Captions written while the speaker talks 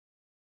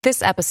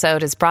This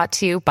episode is brought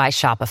to you by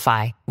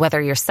Shopify.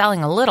 Whether you're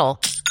selling a little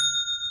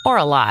or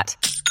a lot,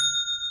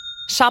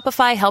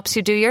 Shopify helps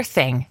you do your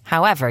thing,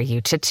 however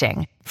you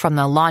cha-ching. From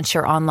the launch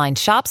your online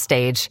shop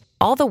stage,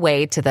 all the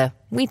way to the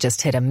we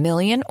just hit 1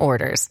 million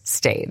orders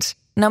stage.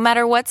 No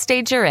matter what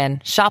stage you're in,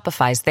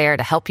 Shopify's there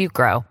to help you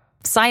grow.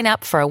 Sign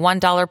up for a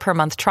 $1 per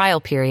month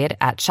trial period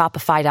at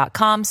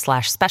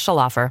shopify.com/special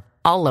offer,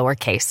 all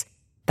lowercase.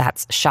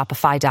 That's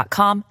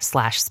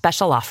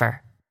shopify.com/special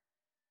offer.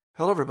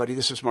 Hello, everybody.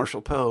 This is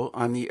Marshall Poe.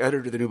 I'm the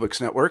editor of the New Books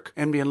Network.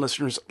 NBN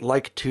listeners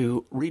like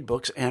to read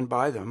books and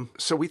buy them.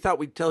 So we thought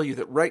we'd tell you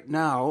that right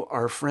now,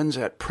 our friends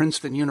at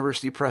Princeton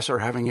University Press are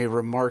having a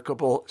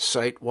remarkable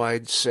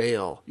site-wide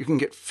sale. You can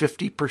get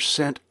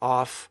 50%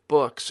 off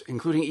books,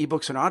 including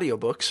ebooks and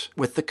audiobooks,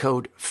 with the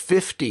code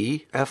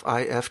 50,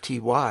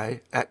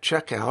 F-I-F-T-Y, at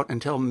checkout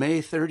until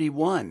May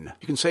 31.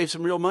 You can save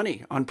some real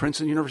money on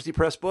Princeton University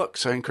Press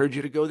books. I encourage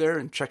you to go there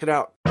and check it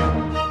out.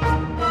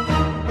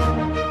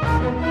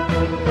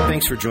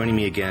 Thanks for joining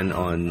me again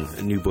on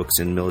New Books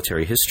in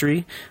Military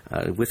History.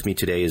 With me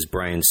today is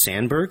Brian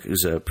Sandberg,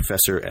 who's a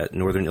professor at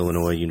Northern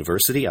Illinois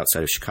University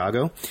outside of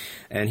Chicago.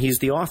 And he's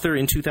the author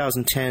in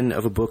 2010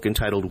 of a book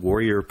entitled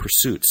Warrior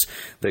Pursuits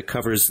that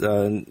covers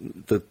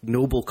the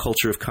noble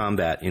culture of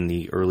combat in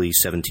the early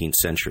 17th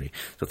century.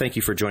 So thank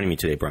you for joining me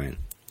today, Brian.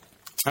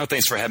 Oh,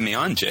 thanks for having me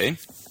on, Jay.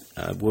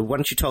 Well, why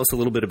don't you tell us a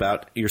little bit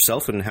about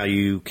yourself and how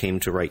you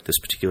came to write this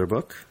particular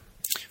book?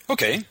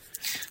 Okay.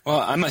 Well,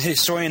 I'm a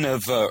historian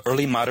of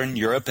early modern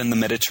Europe and the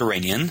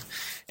Mediterranean,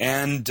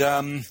 and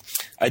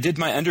I did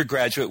my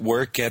undergraduate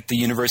work at the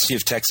University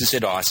of Texas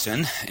at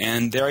Austin,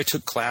 and there I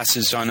took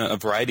classes on a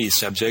variety of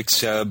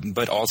subjects,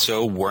 but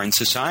also war and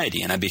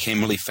society, and I became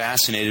really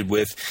fascinated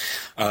with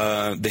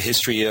the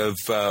history of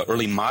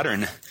early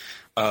modern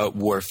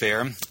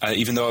warfare,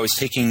 even though I was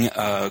taking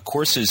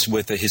courses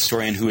with a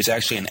historian who was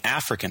actually an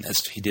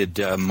Africanist. He did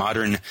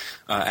modern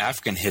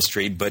African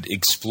history, but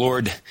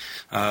explored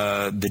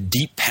the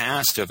deep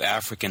past of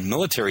African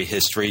military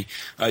history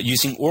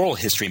using oral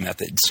history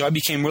methods. So I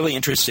became really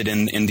interested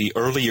in the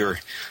earlier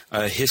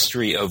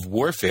history of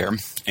warfare.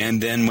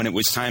 And then when it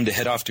was time to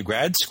head off to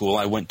grad school,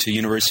 I went to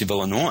University of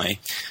Illinois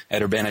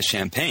at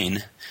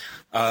Urbana-Champaign.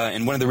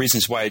 And one of the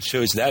reasons why I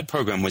chose that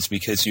program was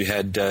because you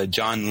had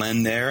John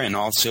Lynn there and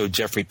also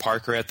Jeffrey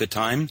Parker at the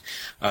time,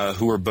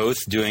 who were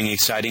both doing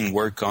exciting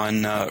work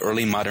on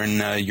early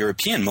modern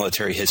European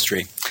military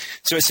history.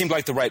 So it seemed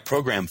like the right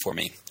program for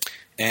me.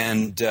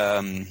 And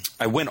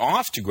I went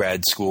off to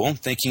grad school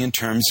thinking in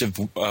terms of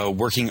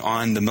working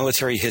on the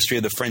military history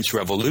of the French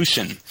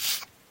Revolution.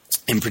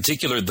 In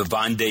particular, the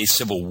Vendée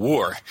Civil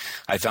War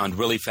I found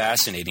really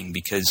fascinating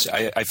because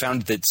I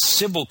found that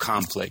civil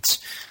conflicts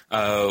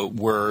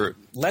were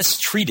less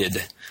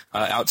treated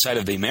outside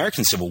of the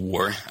American Civil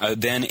War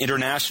than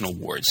international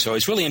wars. So I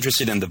was really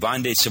interested in the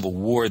Vendée Civil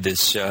War,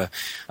 this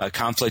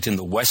conflict in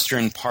the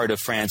western part of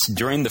France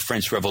during the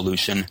French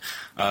Revolution,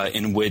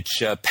 in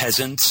which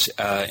peasants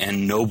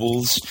and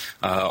nobles,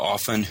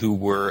 often who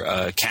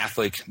were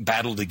Catholic,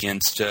 battled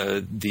against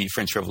the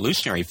French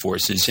Revolutionary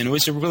forces. And it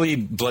was a really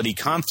bloody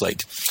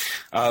conflict.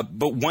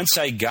 But once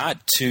I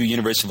got to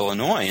University of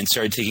Illinois and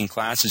started taking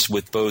classes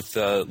with both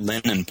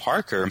Lynn and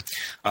Parker,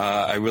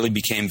 I really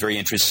became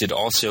very interested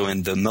also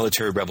in the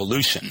military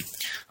revolution,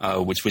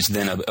 which was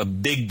then a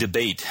big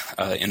debate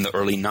in the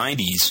early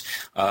 90s,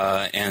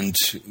 and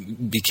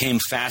became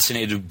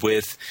fascinated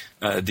with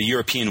the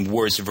European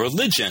wars of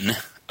religion,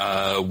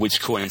 which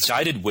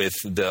coincided with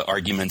the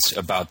arguments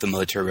about the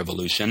military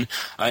revolution,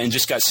 and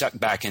just got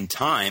sucked back in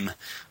time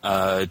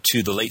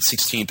to the late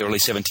 16th, early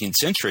 17th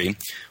century,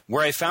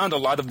 where I found a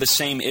lot of the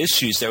same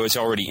issues that I was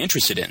already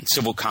interested in: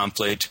 civil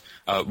conflict,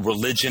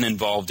 religion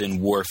involved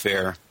in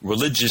warfare,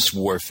 religious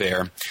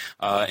warfare.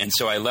 And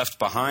so I left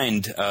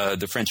behind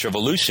the French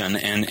Revolution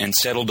and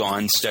settled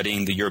on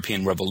studying the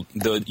European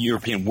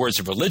wars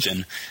of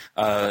religion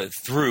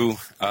through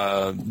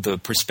the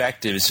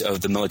perspectives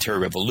of the military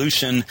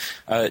revolution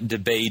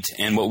debate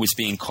and what was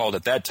being called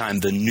at that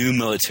time the new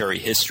military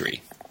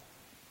history.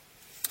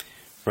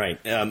 Right.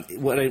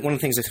 One of the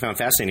things I found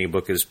fascinating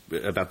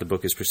about the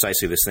book is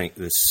precisely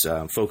this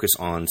focus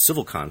on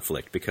civil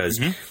conflict,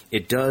 because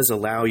it does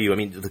allow you. I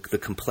mean, the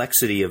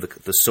complexity of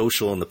the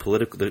social and the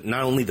political,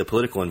 not only the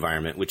political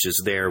environment, which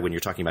is there when you're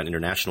talking about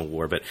international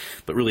war, but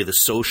really the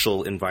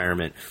social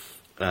environment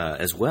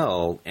as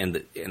well, and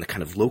the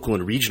kind of local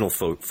and regional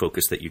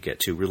focus that you get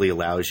to really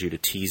allows you to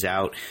tease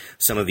out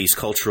some of these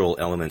cultural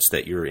elements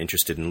that you're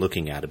interested in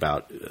looking at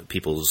about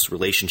people's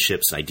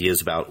relationships,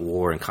 ideas about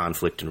war and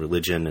conflict and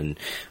religion, and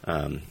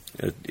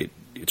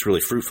it's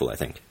really fruitful, I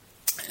think.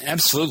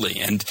 Absolutely.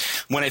 And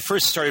when I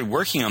first started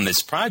working on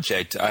this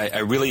project, I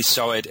really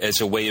saw it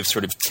as a way of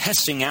sort of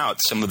testing out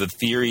some of the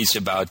theories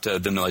about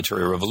the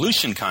military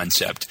revolution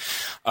concept.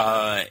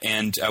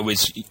 And I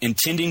was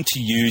intending to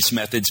use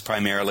methods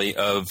primarily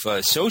of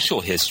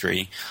social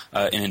history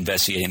in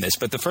investigating this.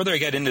 But the further I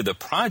got into the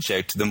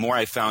project, the more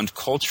I found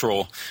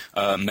cultural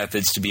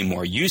methods to be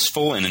more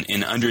useful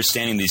in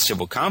understanding these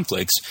civil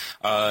conflicts.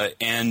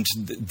 And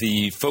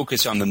the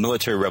focus on the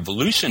military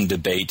revolution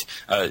debate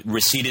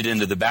receded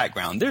into the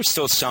background. There's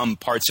still some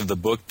parts of the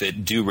book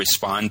that do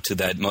respond to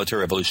that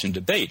military revolution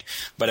debate,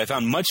 but I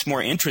found much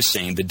more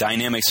interesting the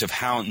dynamics of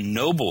how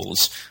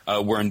nobles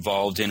were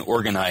involved in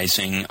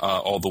organizing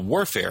all the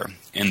warfare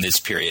in this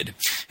period.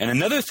 And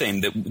another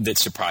thing that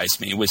surprised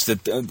me was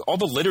that all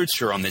the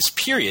literature on this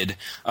period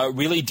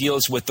really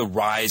deals with the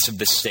rise of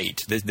the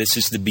state. This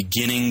is the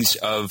beginnings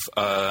of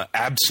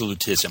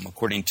absolutism,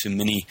 according to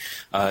many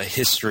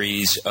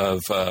histories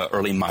of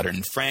early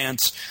modern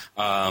France.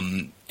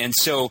 And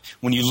so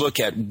when you look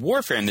at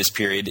warfare in this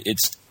period,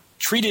 it's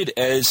treated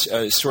as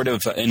sort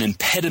of an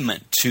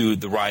impediment to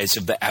the rise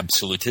of the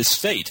absolutist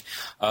state.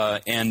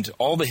 And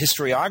all the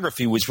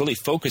historiography was really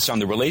focused on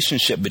the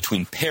relationship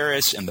between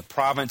Paris and the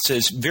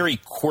provinces, very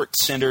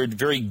court-centered,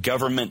 very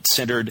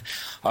government-centered.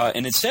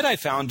 And instead I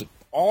found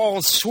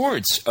all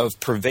sorts of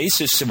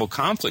pervasive civil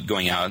conflict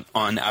going out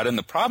in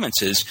the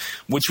provinces,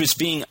 which was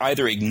being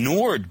either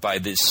ignored by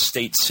this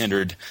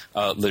state-centered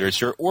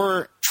literature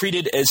or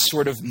treated as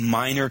sort of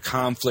minor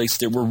conflicts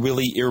that were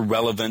really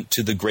irrelevant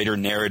to the greater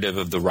narrative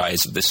of the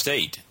rise of the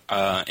state.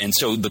 And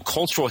so the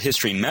cultural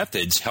history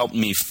methods helped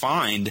me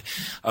find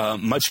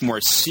much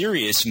more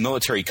serious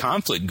military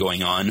conflict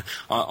going on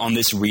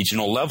this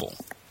regional level.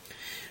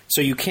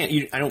 So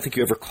I don't think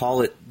you ever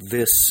call it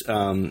this,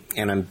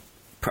 and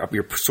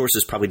your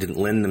sources probably didn't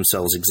lend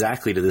themselves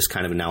exactly to this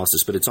kind of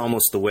analysis, but it's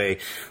almost the way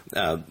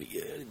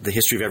the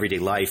history of everyday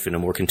life in a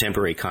more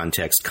contemporary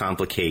context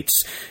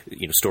complicates,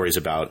 stories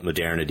about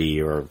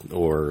modernity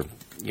or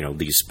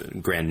these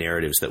grand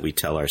narratives that we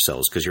tell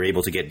ourselves, because you're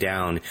able to get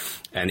down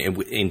and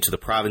into the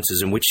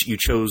provinces in which you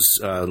chose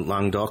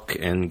Languedoc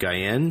and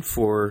Guyenne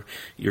for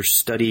your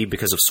study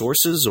because of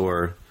sources,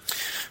 or?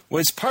 Well,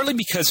 it's partly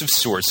because of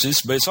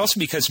sources, but it's also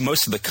because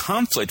most of the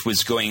conflict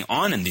was going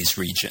on in these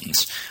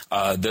regions.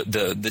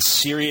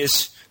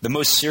 The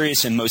most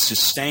serious and most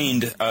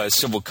sustained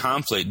civil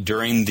conflict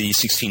during the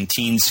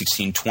 1610s,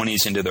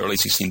 1620s, into the early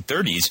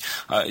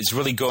 1630s is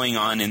really going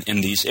on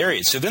in these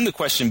areas. So then the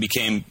question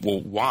became, well,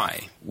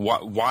 why?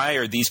 Why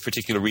are these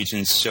particular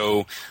regions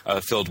so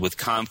filled with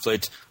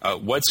conflict?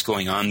 What's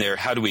going on there?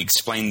 How do we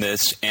explain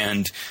this?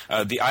 And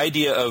the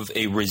idea of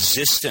a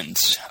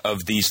resistance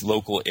of these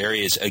local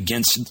areas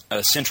against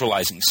a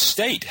centralizing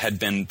state had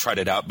been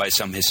trotted out by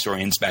some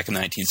historians back in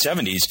the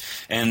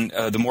 1970s. And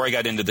the more I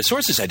got into the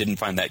sources, I didn't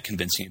find that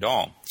convincing at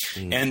all.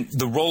 And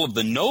the role of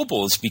the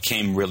nobles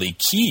became really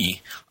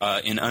key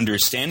in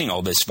understanding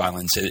all this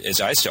violence as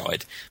I saw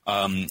it.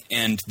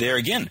 And there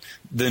again,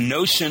 the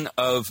notion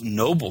of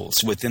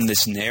nobles within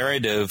this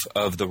narrative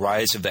of the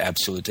rise of the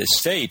absolutist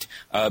state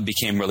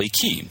became really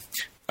key.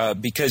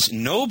 Because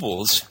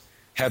nobles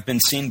have been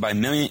seen by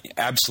many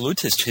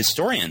absolutist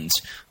historians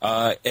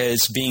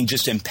as being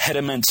just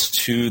impediments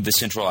to the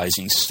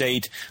centralizing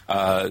state.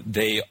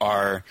 They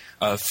are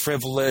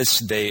frivolous.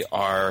 They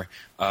are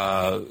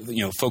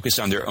focused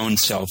on their own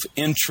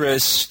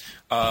self-interests,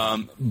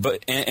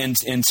 but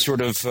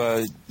sort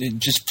of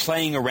just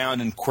playing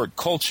around in court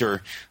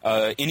culture.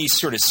 Any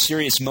sort of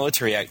serious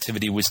military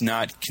activity was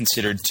not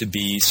considered to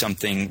be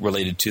something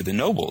related to the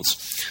nobles,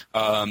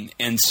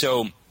 and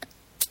so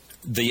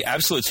the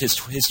absolutist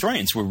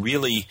historians were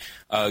really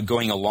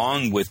going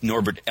along with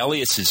Norbert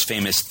Elias's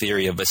famous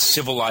theory of a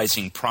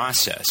civilizing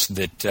process,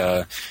 that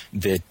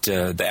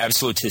the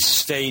absolutist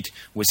state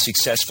was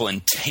successful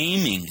in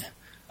taming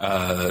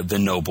the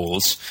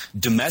nobles,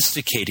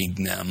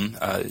 domesticating them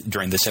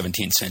during the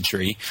 17th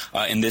century,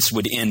 and this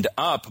would end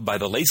up, by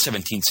the late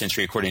 17th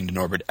century, according to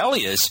Norbert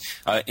Elias,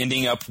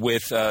 ending up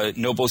with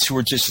nobles who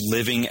were just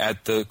living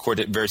at the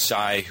court at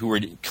Versailles, who were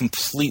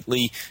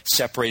completely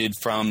separated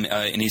from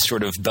any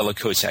sort of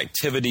bellicose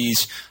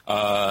activities,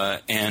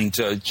 and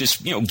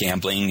just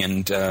gambling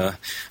and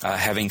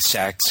having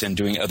sex and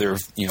doing other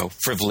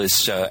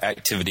frivolous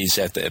activities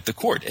at the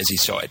court, as he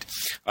saw it.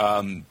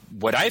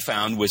 What I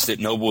found was that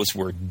nobles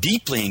were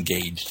deeply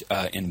engaged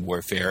in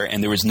warfare,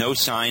 and there was no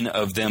sign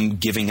of them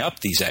giving up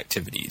these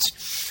activities.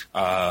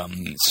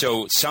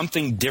 So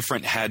something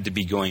different had to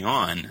be going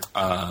on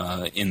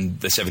in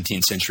the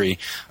 17th century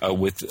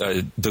with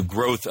the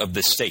growth of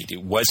the state.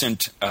 It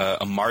wasn't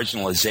a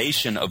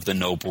marginalization of the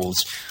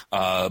nobles,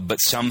 but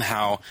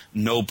somehow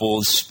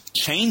nobles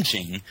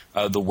changing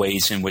the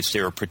ways in which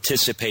they were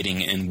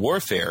participating in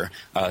warfare,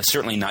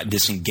 certainly not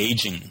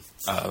disengaging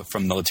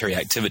from military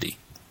activity.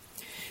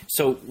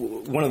 So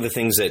one of the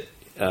things that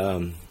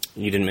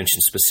you didn't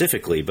mention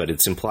specifically, but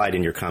it's implied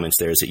in your comments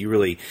there, is that you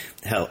really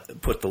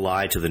put the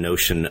lie to the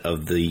notion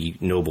of the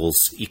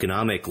nobles'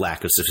 economic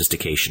lack of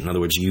sophistication. In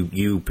other words,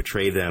 you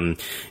portray them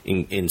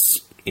in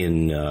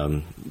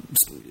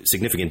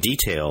significant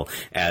detail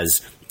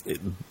as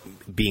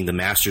being the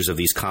masters of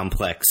these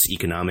complex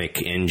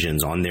economic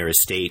engines on their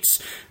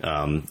estates,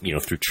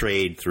 through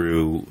trade,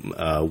 through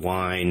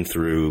wine,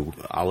 through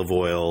olive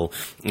oil,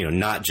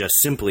 not just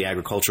simply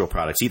agricultural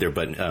products either,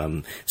 but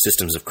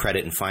systems of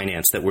credit and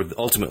finance that were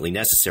ultimately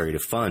necessary to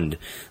fund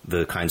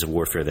the kinds of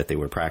warfare that they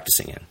were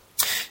practicing in.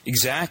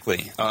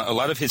 Exactly. A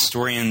lot of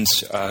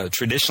historians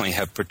traditionally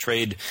have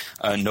portrayed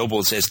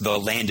nobles as the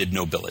landed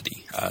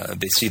nobility.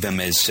 They see them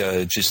as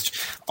just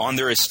on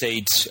their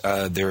estates.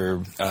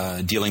 They're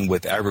dealing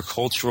with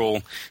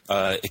agricultural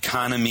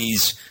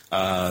economies.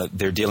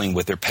 They're dealing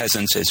with their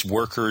peasants as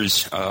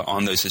workers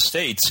on those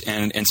estates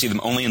and see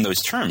them only in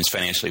those terms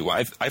financially.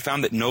 Well, I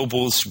found that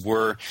nobles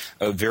were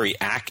very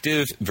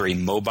active, very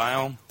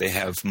mobile. They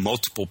have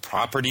multiple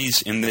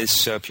properties in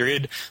this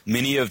period.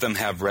 Many of them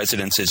have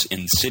residences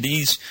in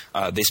cities.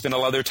 They spend a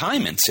lot of their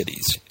time in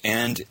cities.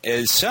 And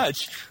as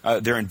such,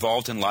 they're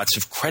involved in lots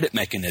of credit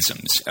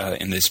mechanisms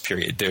in this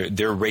period.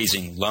 They're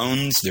raising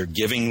loans. They're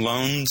giving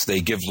loans. They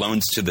give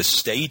loans to the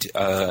state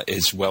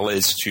as well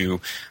as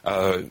to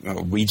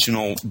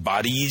regional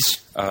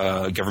bodies,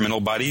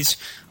 governmental bodies.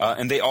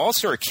 And they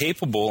also are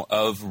capable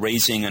of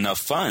raising enough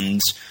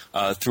funds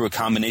through a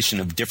combination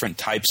of different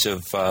types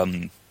of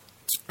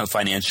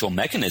financial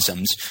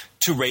mechanisms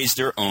to raise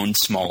their own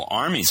small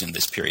armies in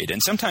this period.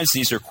 And sometimes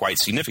these are quite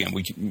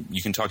significant.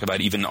 You can talk about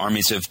even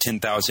armies of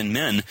 10,000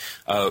 men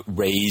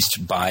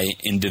raised by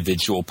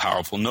individual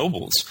powerful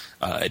nobles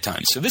at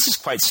times. So this is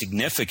quite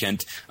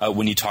significant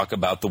when you talk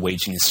about the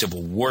waging of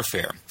civil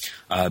warfare,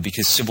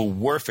 because civil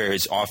warfare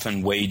is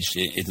often waged,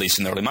 at least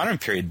in the early modern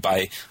period,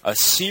 by a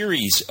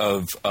series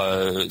of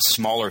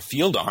smaller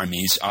field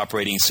armies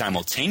operating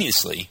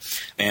simultaneously.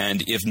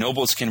 And if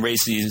nobles can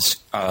raise these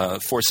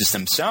forces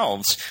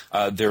themselves,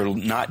 they're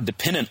not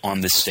dependent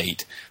on the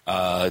state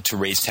to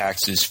raise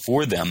taxes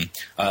for them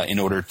in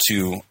order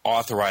to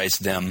authorize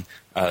them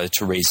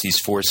to raise these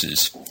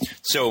forces.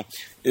 So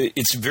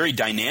it's a very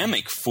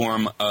dynamic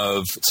form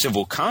of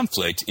civil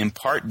conflict, in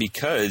part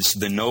because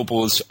the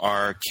nobles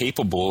are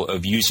capable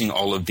of using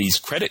all of these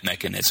credit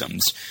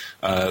mechanisms,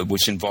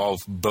 which involve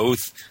both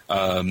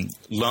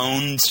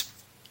loans,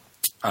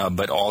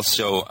 but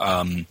also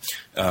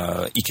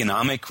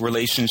economic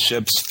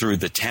relationships through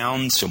the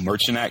town, so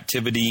merchant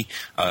activity.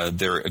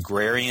 Their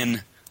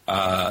agrarian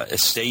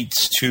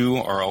estates, too,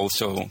 are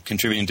also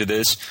contributing to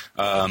this.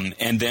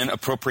 And then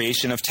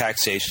appropriation of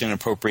taxation,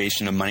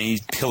 appropriation of money,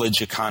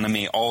 pillage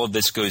economy, all of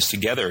this goes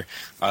together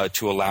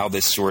to allow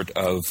this sort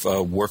of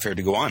warfare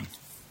to go on.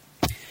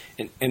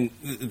 And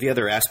the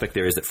other aspect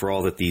there is that for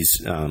all that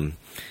these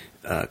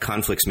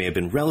conflicts may have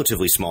been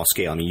relatively small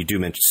scale. I mean, you do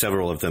mention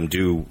several of them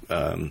do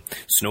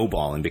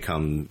snowball and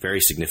become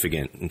very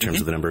significant in terms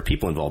of the number of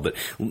people involved. But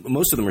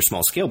most of them are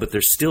small scale, but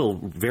they're still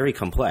very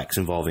complex,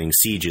 involving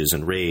sieges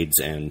and raids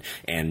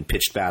and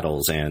pitched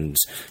battles and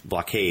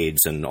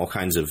blockades and all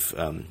kinds of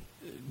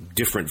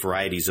different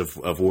varieties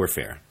of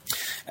warfare.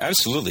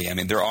 Absolutely. I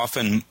mean, there are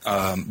often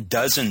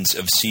dozens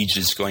of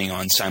sieges going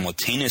on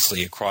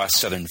simultaneously across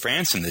southern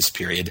France in this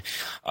period.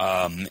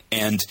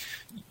 And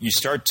you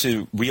start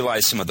to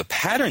realize some of the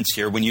patterns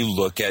here when you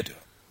look at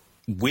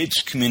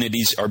which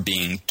communities are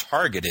being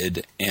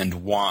targeted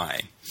and why.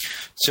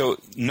 So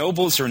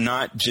nobles are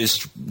not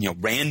just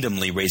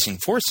randomly raising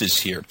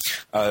forces here.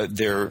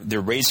 They're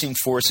raising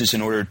forces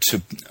in order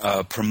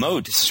to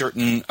promote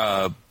certain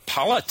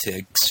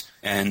politics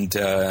and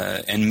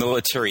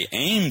military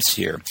aims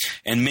here,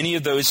 and many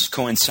of those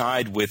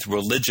coincide with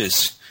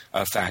religious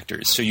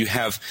factors. So you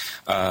have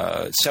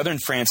southern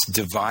France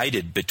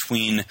divided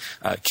between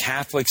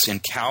Catholics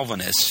and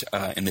Calvinists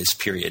in this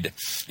period.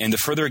 And the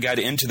further I got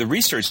into the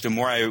research, the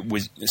more I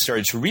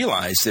started to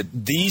realize that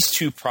these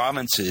two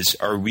provinces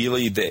are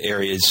really the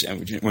areas,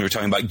 when we're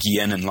talking about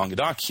Guyenne and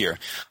Languedoc here,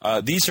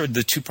 these are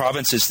the two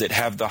provinces that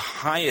have the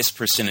highest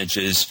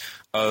percentages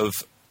of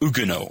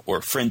Huguenots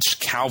or French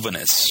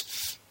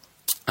Calvinists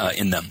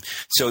in them.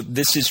 So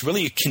this is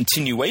really a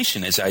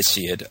continuation, as I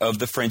see it, of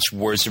the French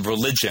Wars of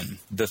Religion.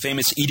 The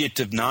famous Edict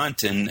of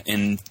Nantes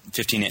in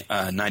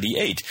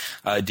 1598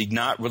 did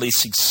not really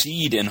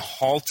succeed in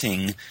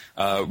halting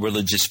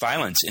religious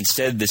violence.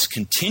 Instead, this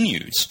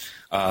continues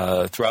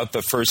throughout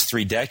the first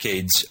 3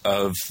 decades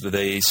of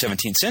the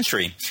 17th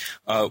century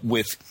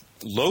with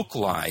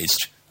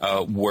localized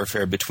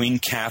warfare between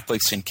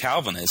Catholics and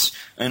Calvinists,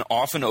 and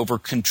often over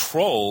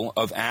control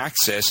of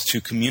access to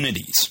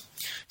communities.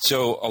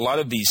 So a lot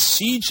of these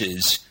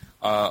sieges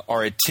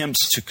are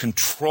attempts to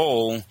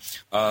control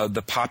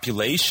the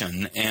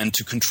population and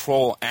to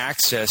control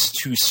access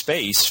to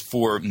space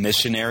for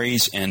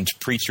missionaries and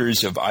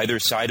preachers of either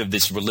side of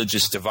this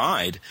religious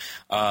divide.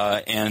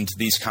 And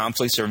these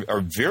conflicts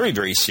are very,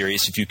 very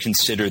serious if you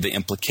consider the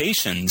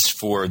implications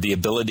for the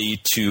ability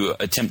to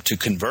attempt to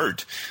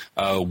convert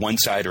one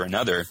side or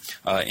another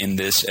in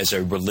this as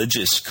a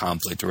religious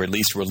conflict, or at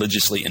least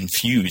religiously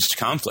infused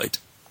conflict.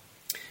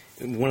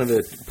 one of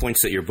the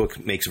points that your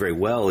book makes very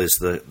well is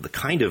the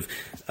kind of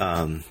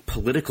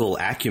political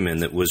acumen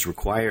that was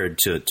required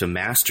to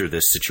master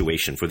this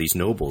situation for these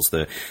nobles.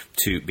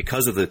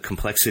 Because of the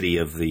complexity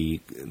of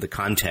the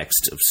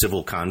context of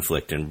civil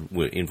conflict and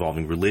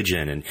involving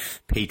religion and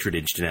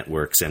patronage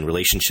networks and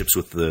relationships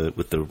with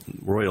the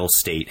royal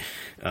state.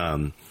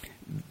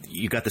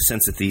 You got the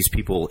sense that these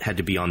people had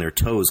to be on their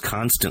toes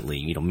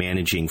constantly,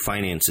 managing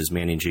finances,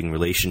 managing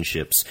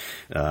relationships,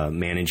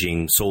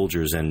 managing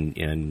soldiers, and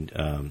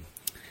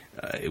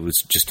it was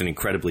just an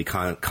incredibly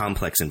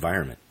complex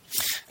environment.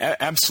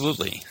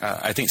 Absolutely.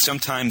 I think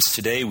sometimes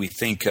today we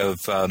think of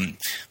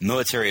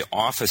military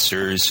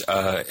officers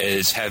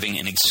as having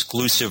an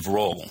exclusive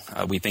role.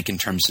 We think in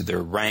terms of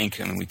their rank,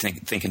 and we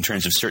think in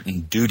terms of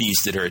certain duties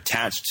that are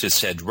attached to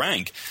said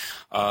rank.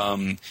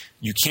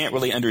 You can't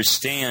really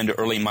understand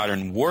early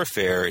modern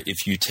warfare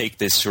if you take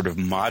this sort of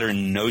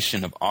modern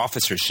notion of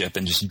officership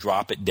and just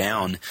drop it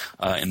down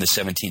in the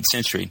 17th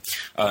century.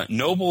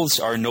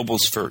 Nobles are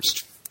nobles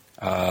first.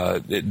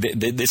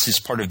 This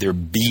is part of their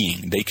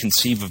being. They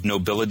conceive of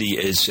nobility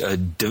as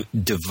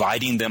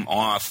dividing them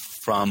off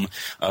from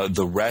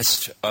the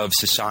rest of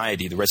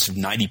society, the rest of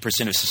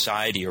 90% of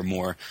society or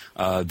more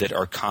that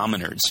are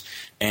commoners.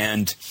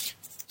 And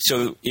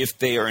so if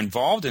they are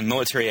involved in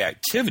military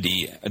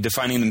activity,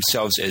 defining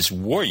themselves as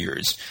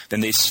warriors,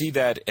 then they see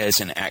that as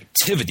an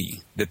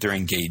activity that they're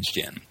engaged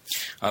in.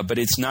 But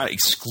it's not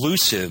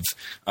exclusive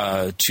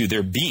to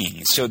their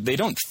being. So they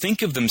don't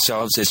think of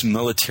themselves as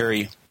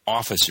military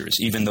officers,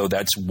 even though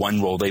that's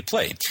one role they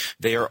play.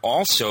 They are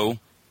also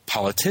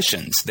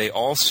politicians. They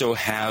also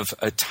have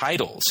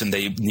titles, and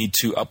they need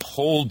to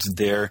uphold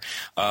their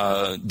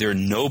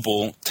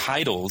noble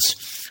titles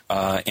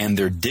and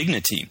their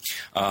dignity.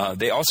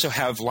 They also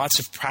have lots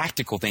of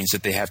practical things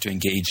that they have to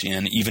engage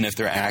in, even if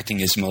they're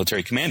acting as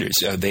military commanders.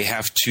 They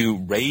have to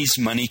raise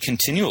money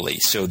continually,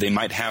 so they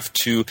might have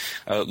to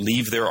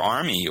leave their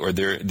army or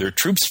their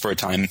troops for a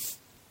time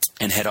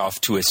and head off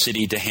to a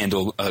city to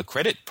handle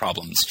credit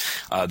problems.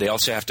 They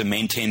also have to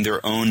maintain their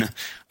own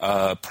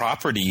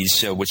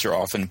properties, which are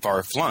often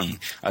far-flung.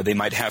 They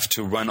might have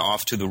to run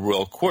off to the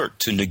royal court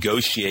to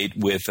negotiate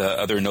with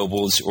other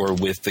nobles or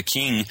with the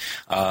king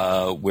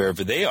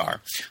wherever they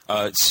are.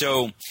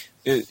 So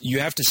you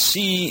have to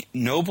see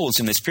nobles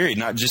in this period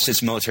not just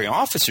as military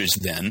officers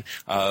then,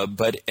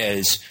 but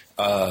as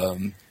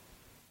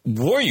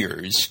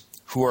warriors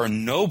who are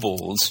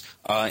nobles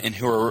and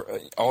who are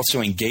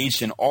also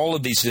engaged in all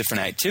of these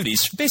different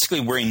activities,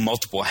 basically wearing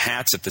multiple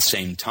hats at the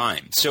same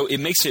time. So it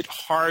makes it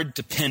hard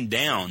to pin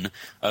down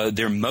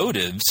their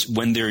motives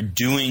when they're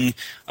doing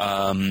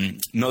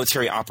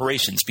military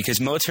operations, because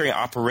military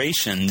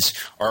operations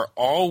are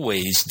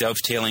always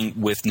dovetailing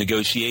with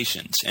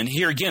negotiations. And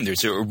here again,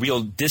 there's a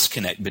real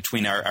disconnect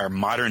between our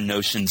modern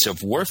notions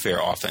of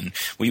warfare often.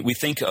 We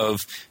think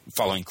of,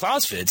 following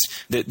Clausewitz,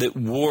 that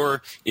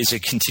war is a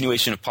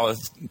continuation of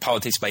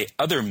politics by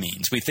other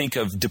means. We think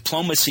of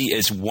diplomacy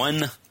as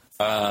one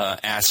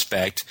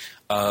aspect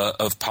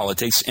of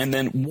politics, and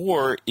then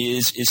war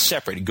is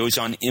separate. It goes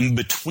on in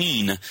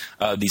between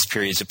these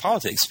periods of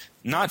politics.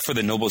 Not for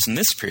the nobles in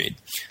this period.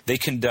 They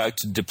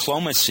conduct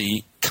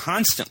diplomacy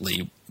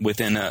constantly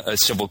within a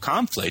civil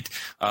conflict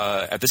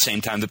at the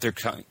same time that they're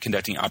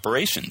conducting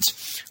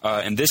operations.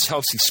 And this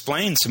helps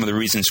explain some of the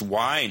reasons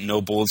why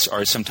nobles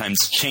are sometimes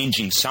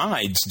changing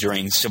sides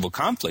during civil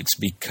conflicts,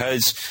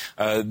 because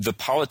the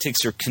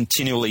politics are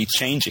continually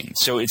changing.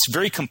 So it's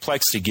very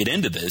complex to get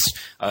into this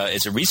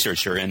as a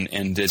researcher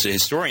and as a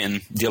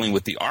historian dealing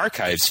with the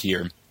archives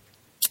here.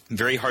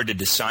 Very hard to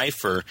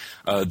decipher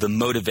the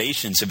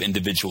motivations of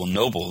individual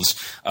nobles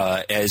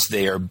as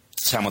they are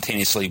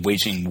simultaneously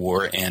waging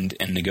war and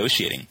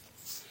negotiating.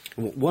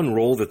 One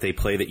role that they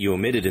play that you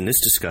omitted in this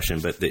discussion,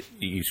 but that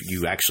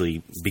you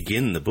actually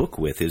begin the book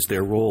with, is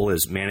their role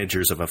as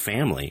managers of a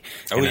family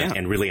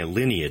and really a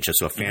lineage,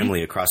 so a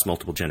family across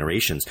multiple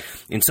generations.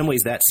 In some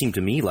ways, that seemed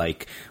to me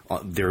like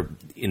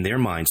in their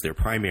minds, their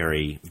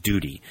primary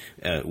duty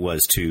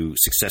was to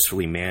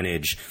successfully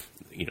manage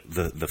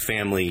the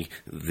family,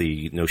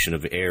 the notion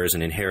of heirs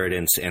and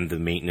inheritance, and the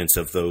maintenance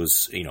of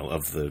those,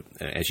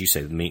 as you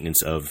said, the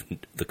maintenance of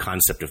the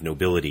concept of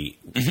nobility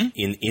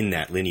in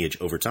that lineage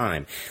over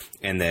time.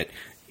 And that,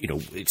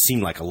 it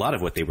seemed like a lot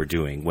of what they were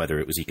doing, whether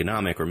it was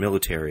economic or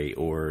military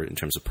or in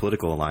terms of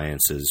political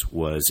alliances,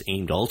 was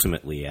aimed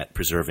ultimately at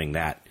preserving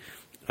that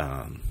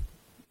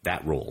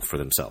role for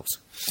themselves.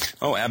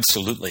 Oh,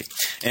 absolutely.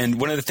 And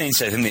one of the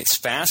things I think that's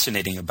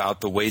fascinating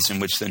about the ways in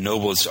which the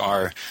nobles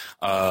are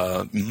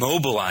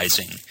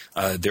mobilizing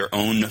their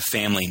own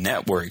family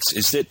networks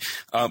is that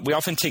we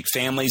often take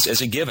families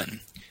as a given.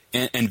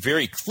 And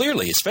very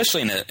clearly,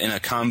 especially in a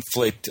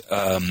conflict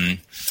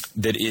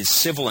that is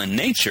civil in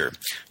nature,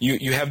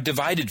 you have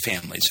divided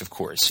families, of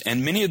course.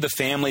 And many of the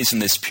families in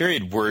this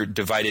period were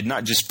divided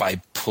not just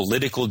by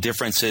political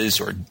differences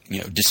or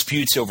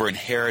disputes over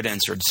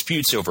inheritance or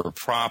disputes over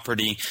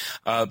property.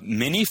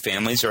 Many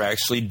families are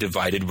actually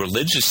divided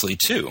religiously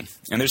too.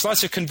 And there's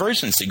lots of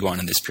conversions that go on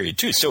in this period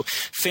too. So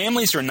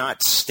families are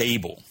not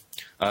stable.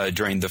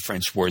 during the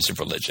French Wars of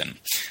Religion.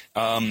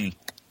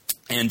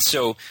 And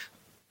so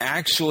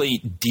actually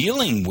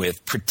dealing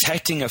with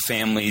protecting a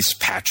family's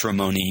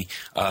patrimony,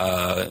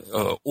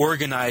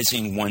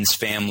 organizing one's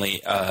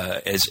family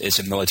as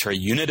a military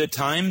unit at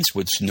times,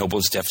 which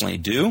nobles definitely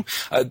do,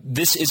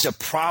 this is a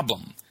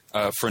problem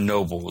for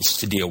nobles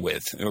to deal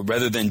with.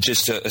 Rather than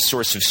just a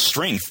source of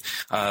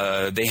strength,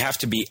 they have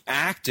to be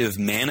active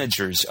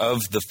managers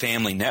of the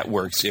family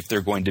networks if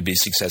they're going to be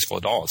successful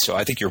at all. So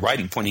I think you're right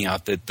in pointing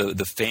out that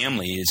the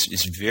family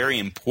is very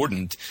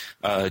important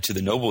to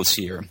the nobles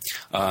here.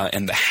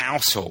 And the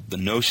household, the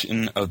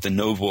notion of the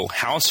noble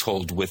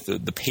household with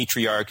the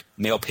patriarch,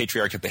 male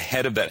patriarch at the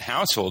head of that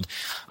household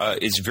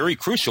is very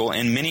crucial,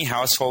 and many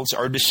households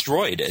are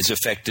destroyed as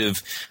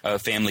effective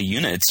family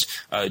units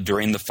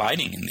during the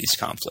fighting in these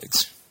conflicts.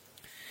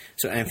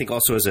 So I think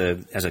also as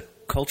a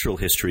cultural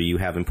history, you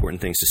have important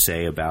things to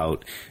say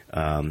about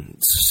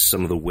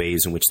some of the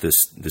ways in which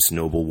this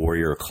noble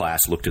warrior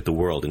class looked at the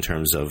world in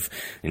terms of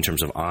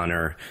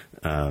honor.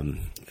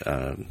 Honor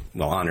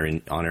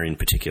in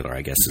particular,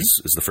 I guess,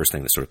 is the first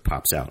thing that sort of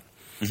pops out.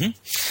 Mm-hmm.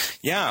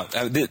 Yeah,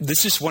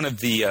 this is one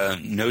of the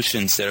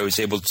notions that I was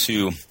able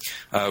to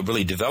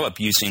really develop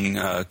using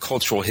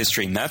cultural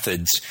history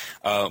methods,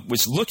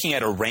 was looking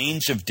at a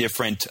range of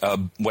different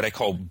what I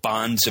call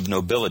bonds of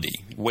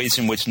nobility, ways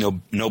in which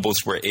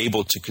nobles were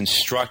able to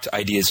construct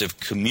ideas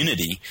of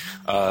community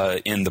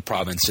in the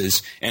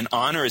provinces, and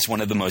honor is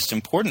one of the most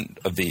important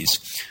of these.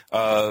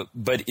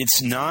 But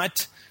it's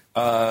not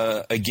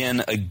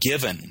again, a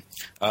given.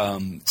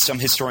 Some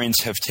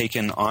historians have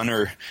taken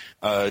honor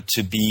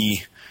to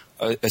be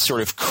a sort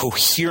of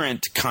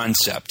coherent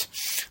concept.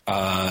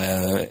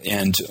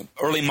 And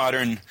early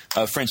modern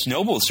French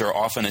nobles are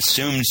often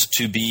assumed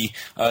to be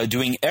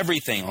doing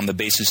everything on the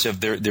basis of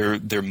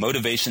their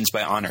motivations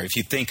by honor. If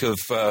you think of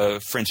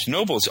French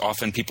nobles,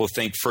 often people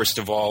think, first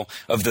of all,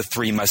 of the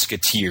Three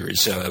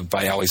Musketeers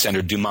by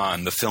Alexandre Dumas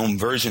and the film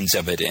versions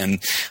of it.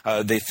 And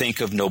they think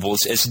of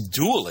nobles as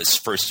duelists,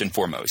 first and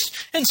foremost.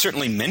 And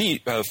certainly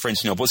many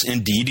French nobles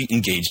indeed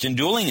engaged in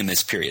dueling in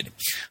this period.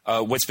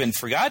 What's been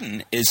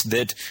forgotten is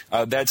that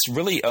that's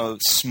really a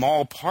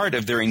small part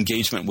of their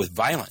engagement with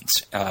violence.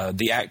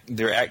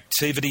 Their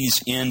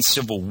activities in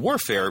civil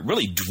warfare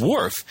really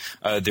dwarf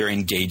their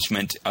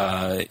engagement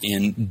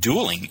in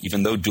dueling,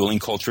 even though dueling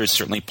culture is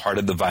certainly part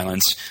of the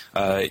violence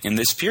in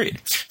this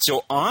period.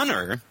 So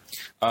honor,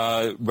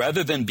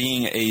 rather than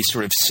being a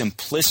sort of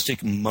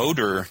simplistic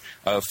motor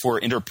for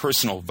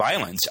interpersonal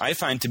violence, I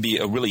find to be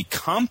a really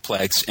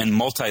complex and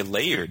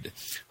multi-layered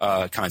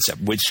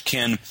concept, which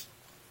can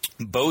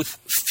both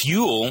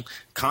fuel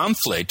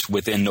conflict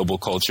within noble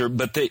culture,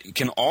 but they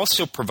can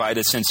also provide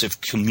a sense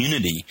of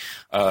community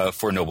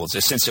for nobles,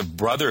 a sense of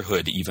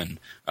brotherhood even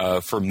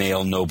for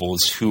male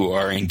nobles who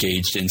are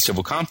engaged in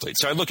civil conflict.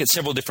 So I look at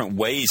several different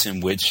ways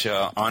in which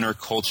honor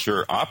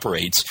culture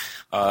operates,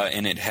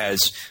 and it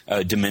has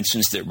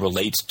dimensions that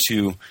relate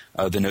to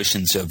the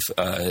notions of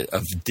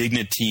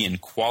dignity and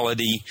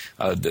quality,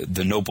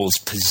 the noble's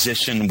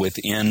position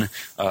within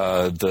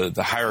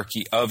the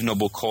hierarchy of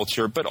noble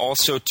culture, but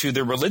also to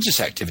their religious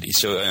activity.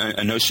 So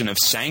a notion of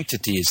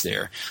sanctity is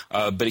there,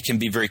 but it can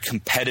be very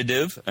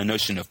competitive, a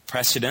notion of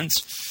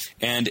precedence.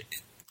 And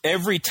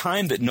every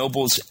time that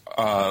nobles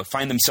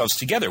find themselves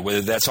together,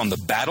 whether that's on the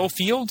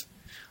battlefield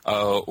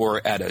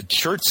or at a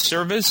church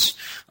service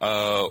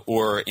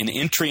or an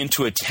entry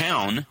into a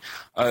town,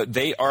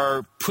 they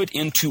are put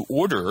into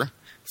order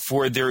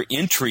for their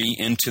entry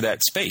into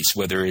that space,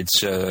 whether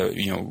it's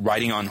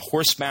riding on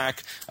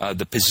horseback,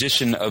 the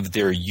position of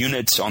their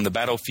units on the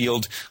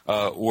battlefield,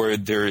 or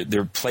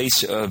their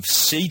place of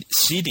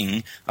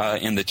seating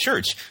in the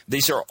church.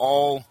 These are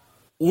all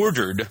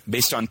ordered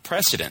based on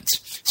precedence.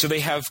 So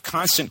they have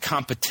constant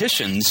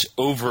competitions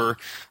over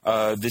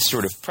this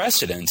sort of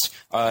precedence,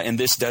 and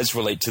this does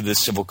relate to the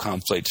civil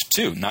conflict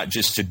too, not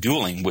just to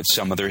dueling, which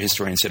some other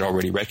historians had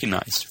already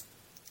recognized.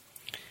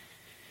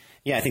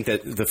 Yeah, I think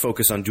that the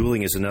focus on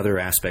dueling is another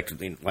aspect,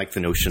 like the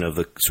notion of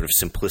the sort of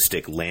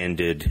simplistic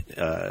landed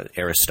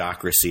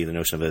aristocracy, the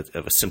notion of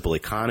a simple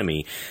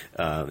economy.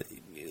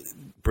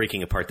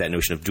 Breaking apart that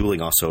notion of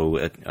dueling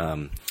also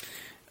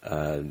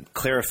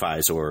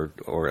clarifies or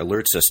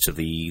alerts us to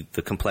the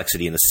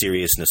complexity and the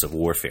seriousness of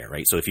warfare,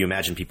 right? So if you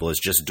imagine people as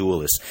just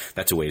duelists,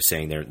 that's a way of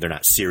saying they're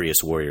not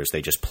serious warriors.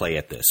 They just play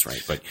at this,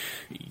 right? But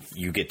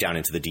you get down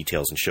into the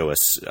details and show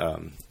us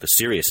the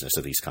seriousness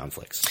of these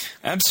conflicts.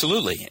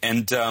 Absolutely.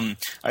 And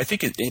I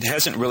think it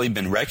hasn't really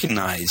been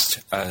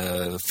recognized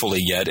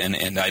fully yet,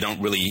 and I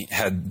didn't really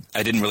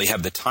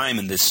have the time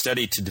in this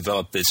study to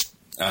develop this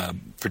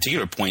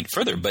particular point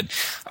further, but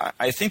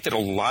I think that a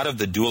lot of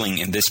the dueling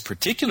in this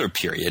particular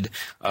period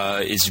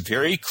is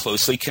very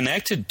closely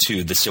connected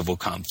to the civil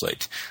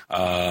conflict,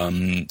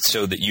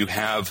 so that you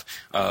have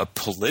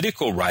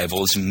political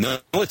rivals,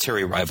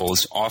 military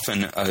rivals,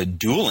 often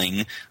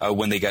dueling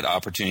when they get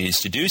opportunities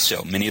to do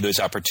so. Many of those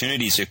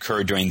opportunities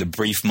occur during the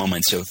brief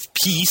moments of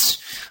peace.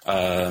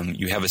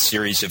 You have a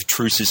series of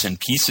truces and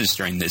peaces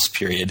during this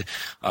period,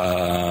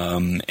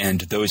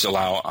 and those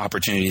allow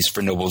opportunities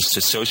for nobles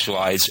to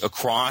socialize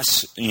across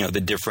across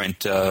the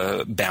different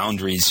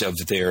boundaries of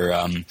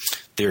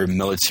their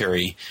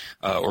military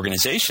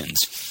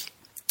organizations.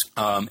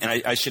 And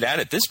I should add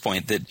at this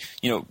point that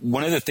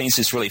one of the things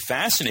that's really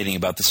fascinating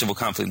about the civil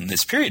conflict in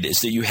this period is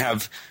that you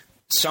have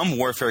some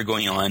warfare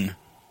going on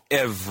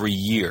every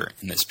year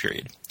in this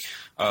period.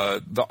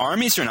 The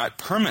armies are not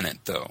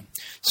permanent, though.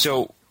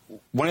 So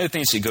one of the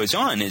things that goes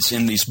on is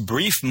in these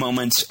brief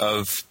moments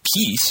of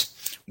peace,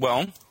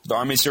 well, the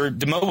armies are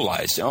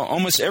demobilized.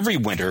 Almost every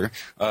winter,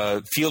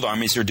 field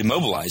armies are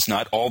demobilized.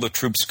 Not all the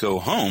troops go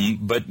home,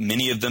 but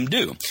many of them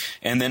do.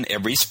 And then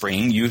every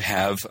spring, you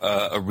have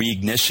a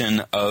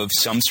reignition of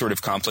some sort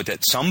of conflict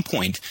at some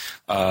point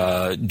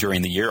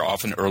during the year,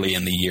 often early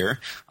in the year.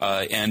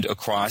 And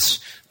across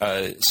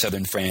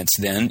southern France,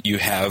 then, you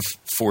have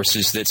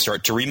forces that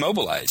start to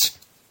remobilize.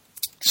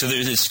 So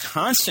there's this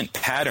constant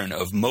pattern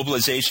of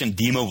mobilization,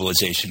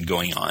 demobilization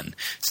going on.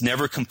 It's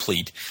never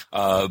complete.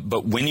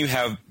 But when you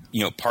have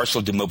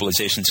partial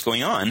demobilizations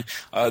going on,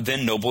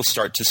 then nobles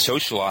start to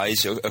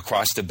socialize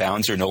across the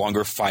bounds. They're no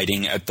longer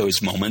fighting at those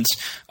moments.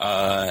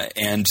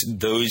 And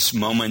those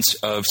moments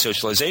of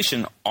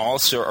socialization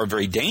also are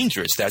very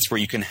dangerous. That's where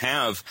you can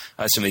have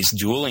some of these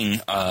dueling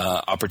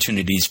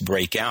opportunities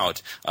break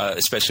out,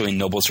 especially when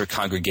nobles are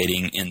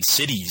congregating in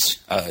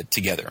cities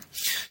together.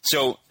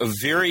 So a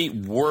very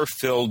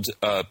war-filled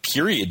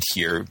period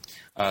here.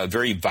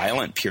 Very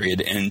violent period,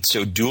 and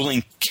so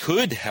dueling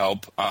could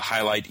help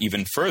highlight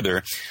even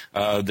further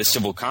the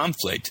civil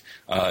conflict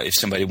if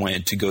somebody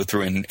wanted to go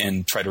through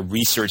and try to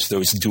research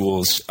those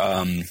duels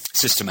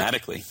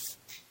systematically.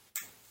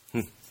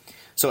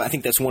 So I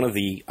think that's one of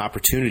the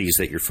opportunities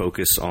that your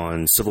focus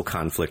on civil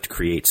conflict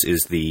creates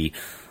is the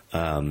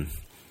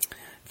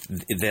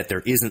that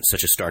there isn't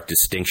such a stark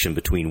distinction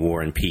between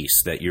war and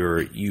peace, that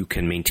you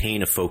can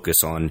maintain a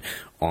focus on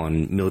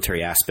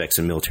military aspects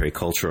and military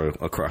culture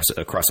across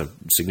a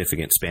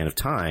significant span of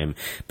time,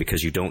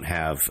 because you don't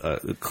have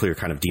a clear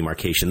kind of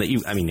demarcation that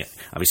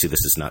obviously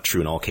this is not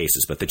true in all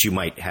cases, but that you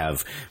might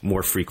have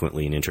more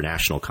frequently in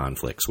international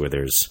conflicts where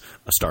there's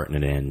a start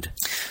and an end.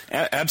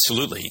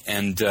 Absolutely.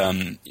 And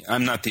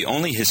I'm not the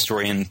only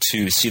historian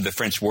to see the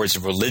French Wars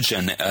of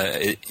Religion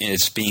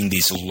as being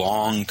these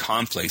long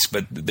conflicts,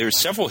 but there's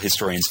several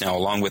historians now,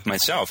 along with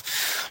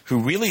myself, who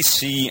really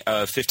see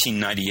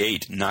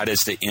 1598 not as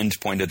the end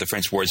point of the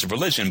French Wars of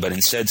Religion, but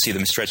instead see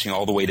them stretching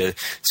all the way to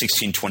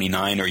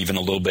 1629 or even a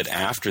little bit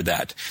after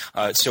that.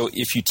 So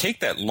if you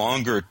take that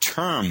longer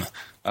term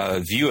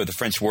view of the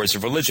French Wars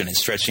of Religion is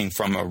stretching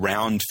from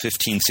around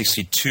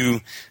 1562 to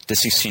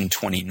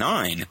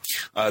 1629,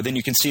 then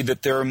you can see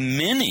that there are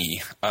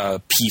many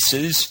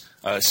pieces.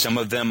 Some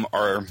of them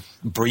are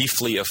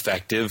briefly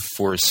effective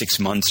for 6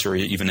 months or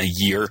even a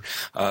year.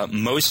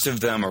 Most of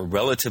them are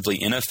relatively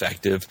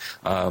ineffective,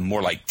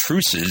 more like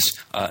truces,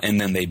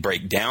 and then they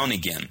break down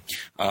again.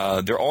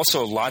 There are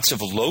also lots of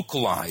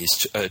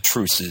localized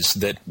truces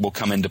that will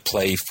come into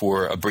play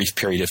for a brief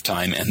period of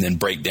time and then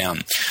break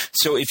down.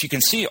 So if you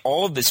can see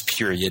all of this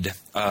period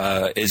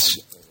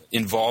is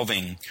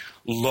involving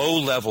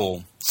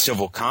low-level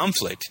civil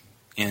conflict,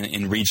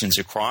 in regions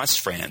across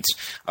France,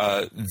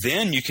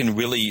 then you can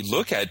really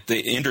look at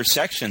the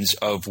intersections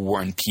of war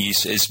and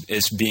peace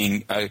as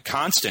being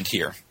constant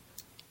here.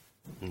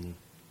 Mm-hmm.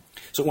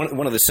 So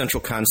one of the central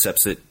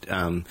concepts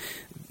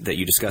that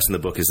you discuss in the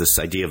book is this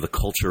idea of the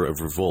culture of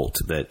revolt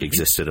that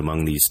existed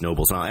among these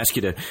nobles. And I'll ask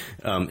you to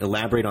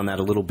elaborate on that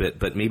a little bit,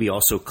 but maybe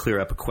also clear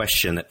up a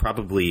question that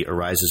probably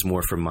arises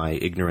more from my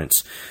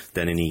ignorance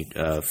than any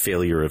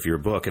failure of your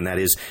book, and that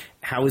is,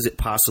 how is it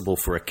possible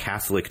for a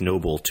Catholic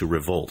noble to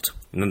revolt?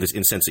 In the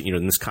sense that,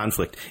 in this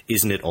conflict,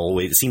 isn't it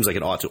always – it seems like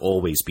it ought to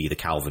always be the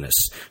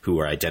Calvinists who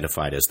are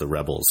identified as the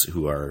rebels,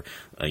 who are,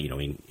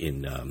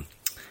 in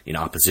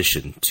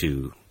opposition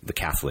to the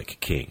Catholic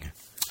king.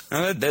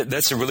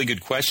 That's a really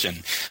good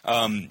question.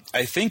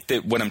 I think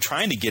that what I'm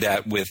trying to get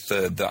at with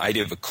the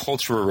idea of a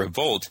cultural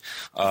revolt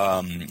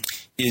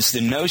is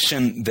the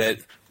notion that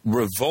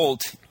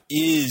revolt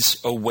is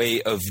a way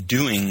of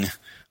doing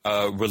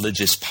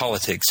religious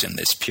politics in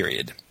this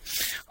period.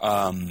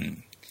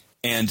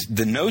 And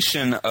the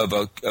notion of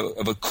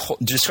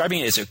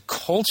describing it as a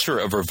culture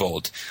of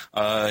revolt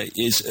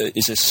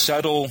is a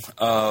subtle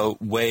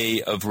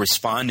way of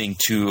responding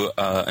to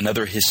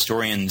another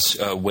historian's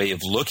way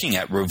of looking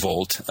at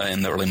revolt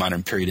in the early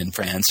modern period in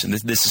France. And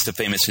this is the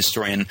famous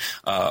historian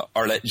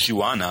Arlette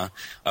Joanna,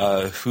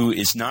 who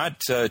is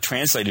not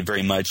translated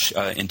very much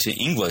into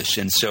English.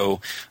 And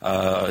so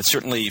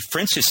certainly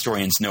French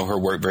historians know her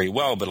work very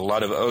well, but a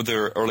lot of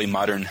other early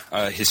modern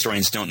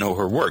historians don't know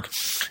her work.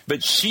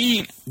 But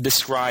she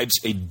describes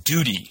a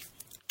duty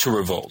to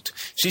revolt.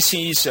 She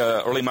sees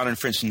early modern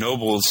French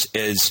nobles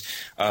as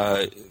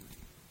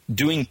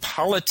doing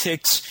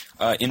politics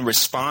in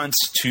response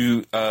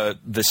to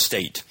the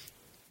state.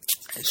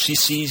 She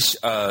sees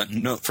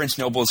French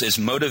nobles as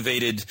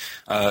motivated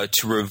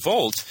to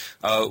revolt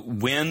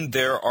when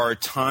there are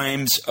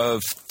times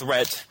of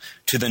threat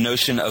to the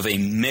notion of a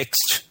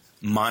mixed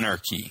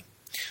monarchy.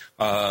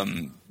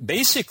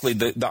 basically,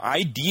 the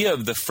idea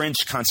of the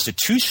French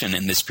Constitution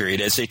in this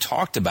period, as they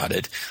talked about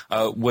it,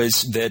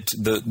 was that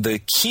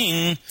the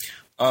king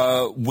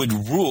would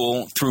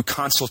rule through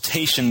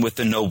consultation with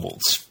the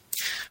nobles.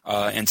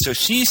 And so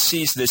she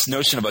sees this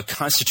notion of a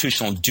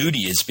constitutional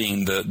duty as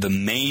being the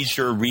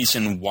major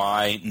reason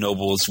why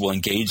nobles will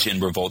engage in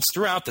revolts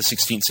throughout the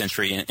 16th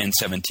century and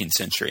 17th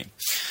century.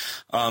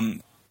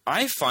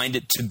 I find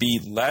it to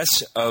be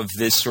less of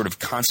this sort of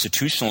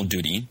constitutional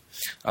duty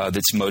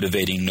that's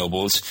motivating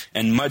nobles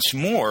and much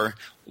more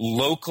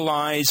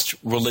localized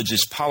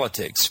religious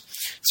politics.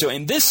 So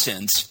in this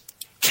sense,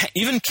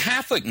 even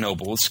Catholic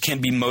nobles can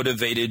be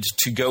motivated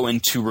to go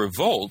into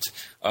revolt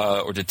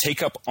or to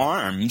take up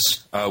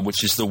arms,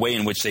 which is the way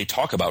in which they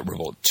talk about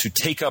revolt. To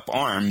take up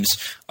arms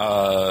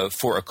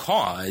for a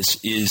cause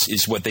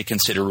is what they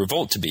consider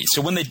revolt to be.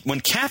 So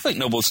when Catholic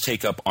nobles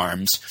take up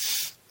arms,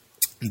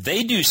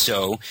 they do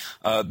so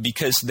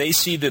because they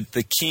see that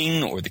the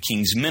king or the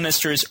king's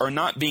ministers are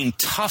not being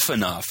tough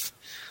enough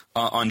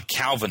on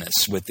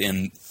Calvinists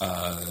within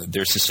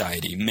their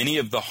society. Many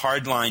of the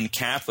hardline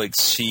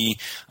Catholics see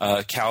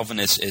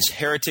Calvinists as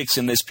heretics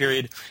in this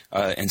period,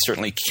 and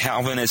certainly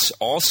Calvinists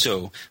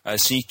also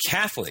see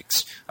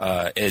Catholics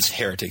as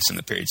heretics in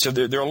the period. So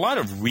there are a lot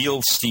of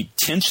real steep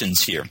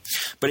tensions here.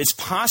 But it's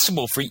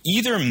possible for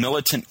either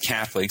militant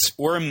Catholics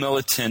or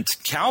militant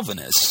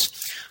Calvinists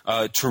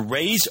to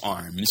raise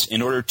arms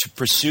in order to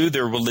pursue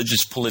their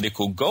religious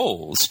political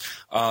goals,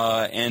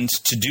 and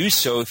to do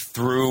so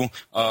through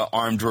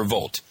armed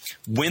revolt.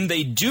 When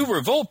they do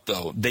revolt,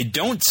 though, they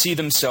don't see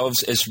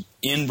themselves as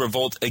in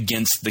revolt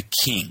against the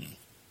king.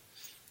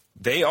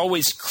 They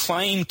always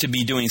claim to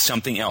be doing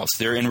something else.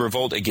 They're in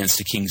revolt against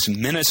the king's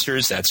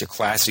ministers. That's a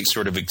classic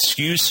sort of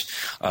excuse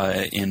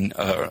in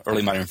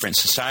early modern French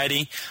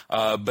society.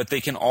 But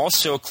they can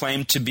also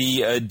claim to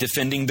be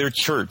defending their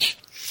church.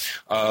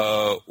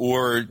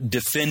 Or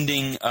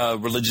defending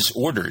religious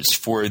orders.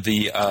 For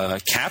the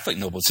Catholic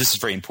nobles, this is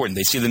very important.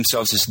 They see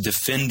themselves as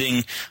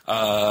defending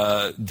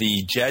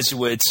the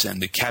Jesuits and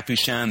the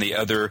Capuchins, the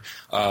other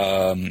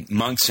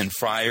monks and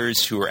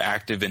friars who are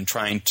active in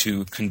trying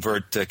to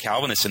convert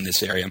Calvinists in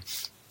this area.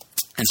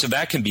 And so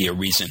that can be a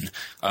reason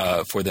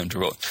for them to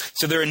vote.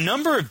 So there are a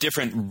number of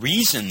different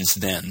reasons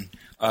then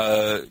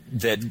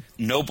that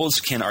nobles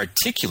can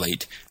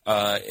articulate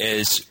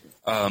as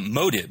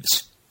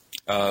motives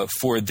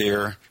for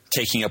their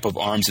taking up of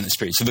arms in this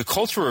period. So the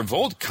cultural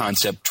revolt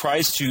concept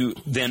tries to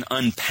then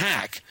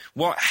unpack,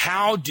 well,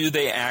 how do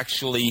they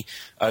actually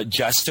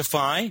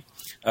justify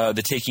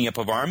the taking up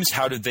of arms?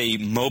 How do they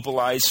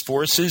mobilize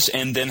forces?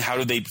 And then how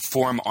do they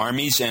form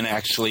armies and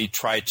actually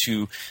try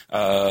to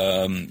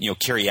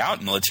carry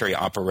out military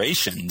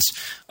operations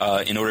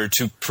in order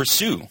to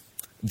pursue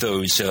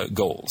those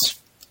goals?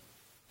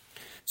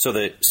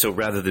 So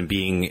rather than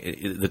being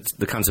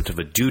the concept of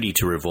a duty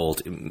to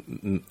revolt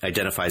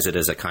identifies it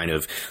as a kind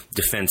of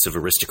defense of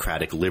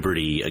aristocratic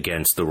liberty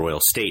against the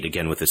royal state,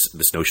 again with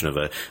this notion of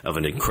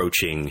an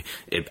encroaching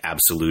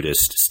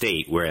absolutist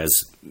state,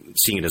 whereas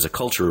seeing it as a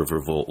culture of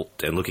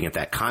revolt and looking at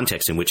that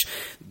context in which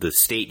the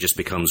state just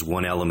becomes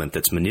one element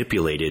that's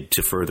manipulated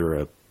to further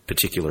a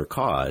particular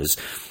cause,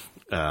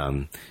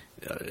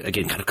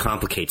 again, kind of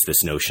complicates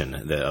this notion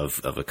of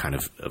a kind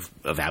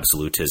of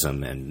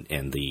absolutism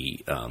and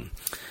the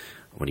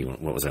what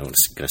was I going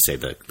to say?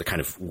 The kind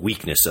of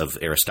weakness of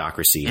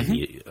aristocracy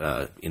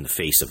in the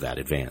face of that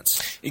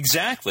advance.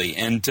 Exactly,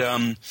 and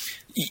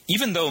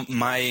even though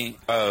my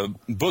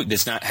book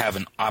does not have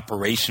an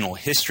operational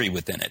history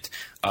within it,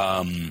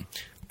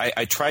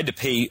 I tried to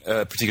pay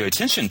particular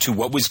attention to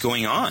what was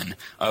going on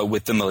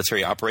with the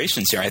military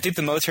operations here. I think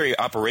the military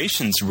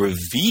operations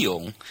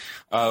reveal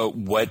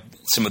what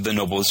some of the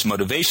nobles'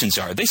 motivations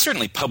are. They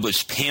certainly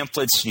published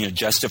pamphlets,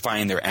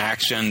 justifying their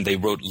action. They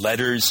wrote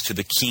letters to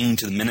the king,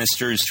 to the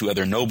ministers, to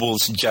other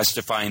nobles,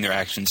 justifying their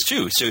actions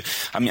too. So,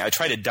 I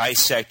try to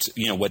dissect,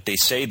 what they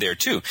say there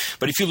too.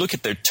 But if you look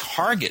at their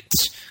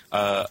targets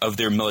of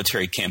their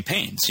military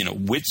campaigns,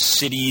 which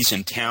cities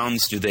and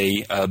towns do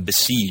they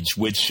besiege?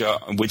 Which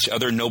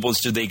other nobles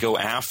do they go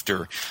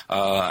after?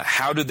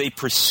 How do they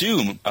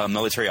pursue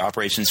military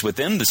operations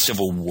within the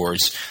civil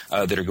wars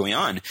that are going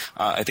on?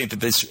 I think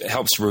that this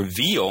helps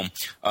reveal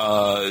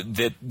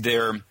that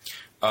their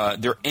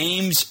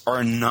aims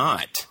are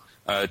not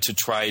to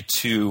try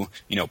to,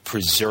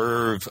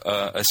 preserve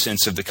a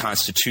sense of the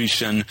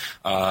Constitution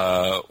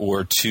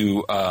or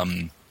to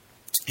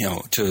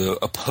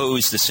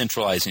oppose the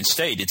centralizing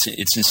state.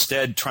 It's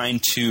instead trying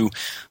to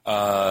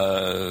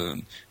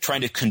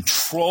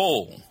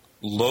control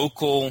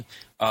local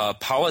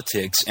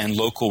politics and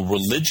local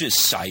religious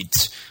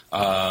sites,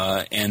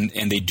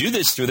 and they do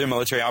this through their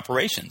military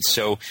operations.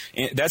 So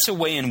that's a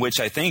way in which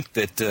I think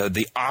that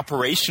the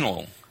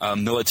operational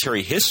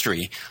military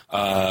history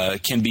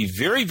can be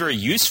very, very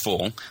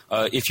useful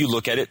if you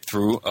look at it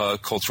through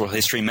cultural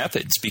history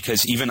methods,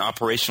 because even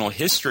operational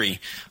history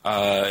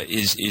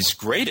is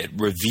great at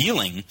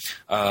revealing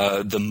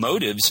the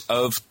motives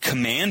of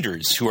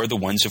commanders who are the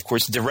ones, of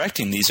course,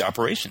 directing these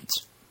operations.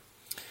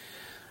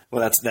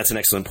 Well, that's an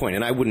excellent point,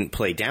 and I wouldn't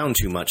play down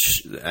too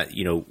much.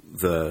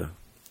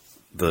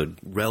 The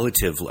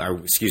relative, I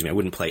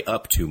wouldn't play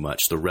up too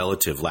much the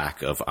relative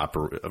lack of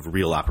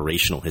real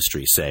operational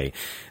history, say,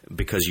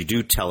 because you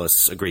do tell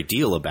us a great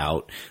deal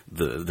about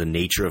the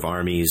nature of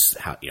armies,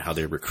 how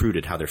they're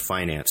recruited, how they're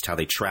financed, how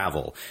they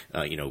travel.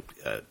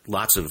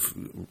 Lots of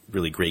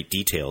really great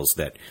details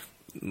that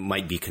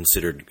might be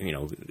considered,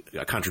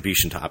 a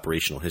contribution to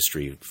operational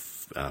history.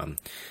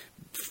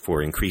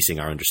 For increasing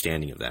our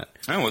understanding of that.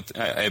 Oh, well,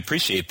 I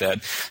appreciate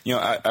that.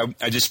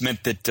 I just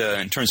meant that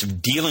in terms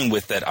of dealing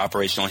with that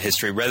operational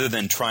history, rather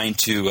than trying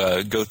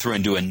to go through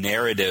and do a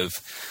narrative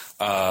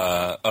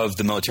of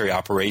the military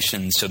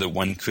operations so that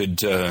one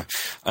could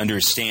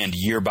understand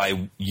year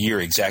by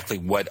year exactly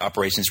what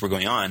operations were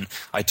going on,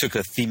 I took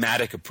a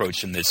thematic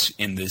approach in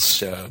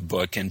this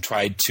book and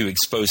tried to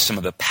expose some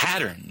of the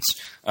patterns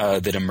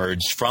that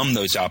emerged from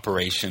those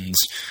operations,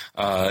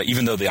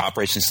 even though the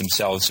operations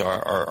themselves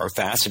are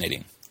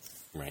fascinating.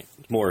 Right.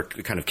 More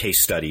kind of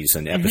case studies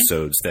and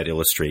episodes that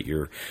illustrate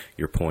your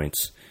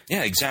points.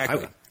 Yeah,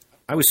 exactly.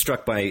 I was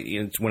struck by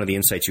one of the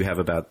insights you have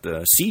about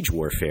the siege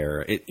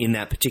warfare in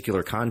that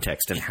particular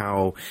context and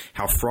how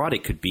fraught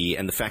it could be,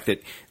 and the fact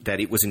that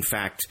it was, in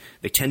fact,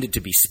 they tended to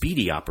be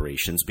speedy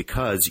operations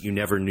because you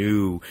never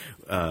knew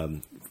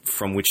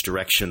from which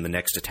direction the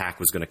next attack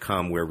was going to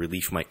come, where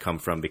relief might come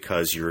from,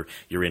 because you're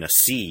in a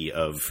sea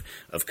of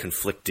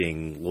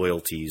conflicting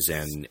loyalties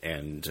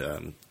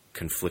and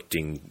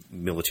conflicting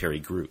military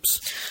groups.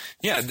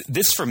 Yeah,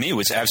 this for me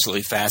was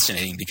absolutely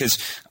fascinating because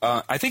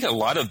I think a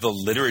lot of the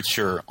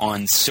literature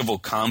on civil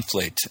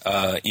conflict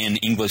in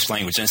English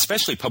language, and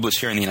especially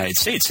published here in the United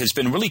States, has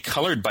been really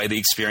colored by the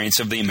experience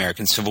of the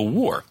American Civil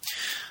War,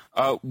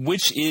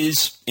 which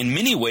is in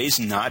many ways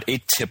not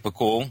a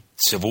typical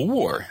civil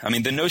war. I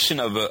mean, the notion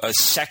of a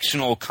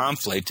sectional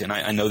conflict, and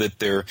I know that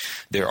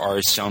there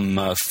are some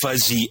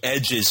fuzzy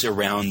edges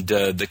around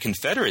the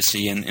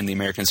Confederacy in the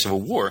American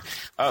Civil War,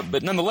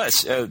 but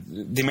nonetheless,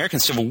 the American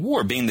Civil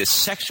War, being this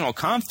sectional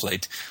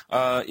conflict,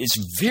 is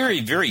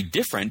very, very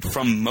different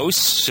from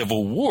most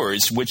civil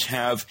wars, which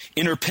have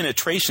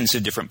interpenetrations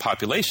of different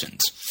populations.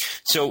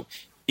 So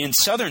in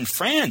southern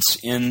France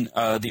in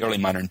the early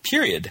modern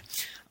period,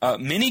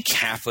 many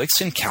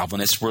Catholics and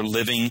Calvinists were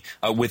living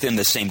within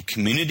the same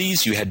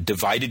communities. You had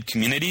divided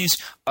communities.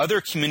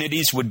 Other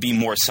communities would be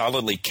more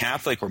solidly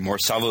Catholic or more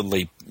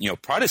solidly,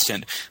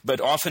 Protestant,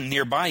 but often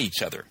nearby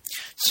each other.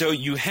 So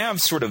you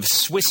have sort of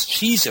Swiss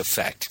cheese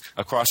effect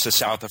across the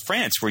south of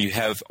France, where you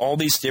have all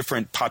these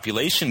different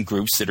population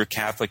groups that are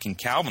Catholic and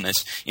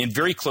Calvinist in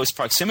very close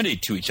proximity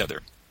to each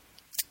other.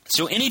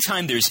 So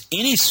anytime there's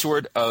any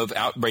sort of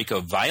outbreak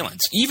of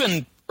violence,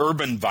 even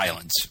urban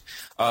violence,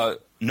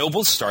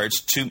 nobles start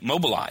to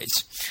mobilize.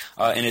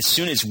 And as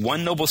soon as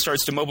one noble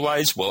starts to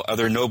mobilize, well,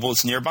 other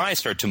nobles nearby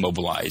start to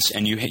mobilize.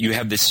 And you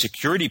have this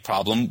security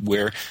problem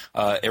where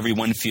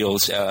everyone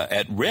feels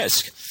at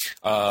risk.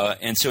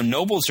 And so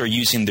nobles are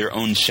using their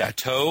own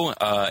chateau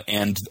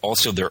and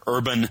also their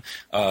urban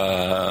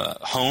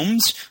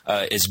homes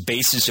as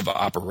bases of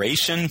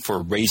operation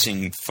for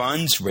raising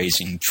funds,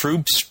 raising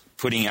troops,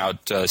 putting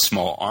out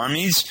small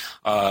armies,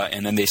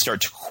 and then they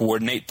start to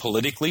coordinate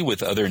politically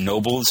with other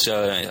nobles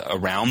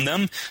around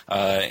them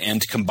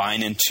and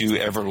combine into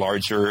ever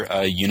larger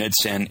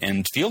units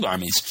and field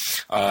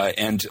armies.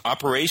 And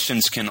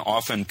operations can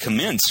often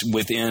commence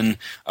within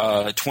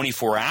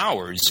 24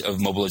 hours of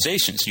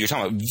mobilization. So you're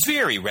talking about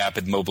very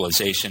rapid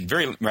mobilization,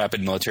 very rapid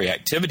military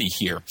activity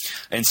here.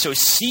 And so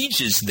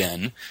sieges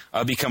then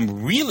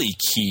become really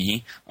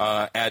key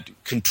at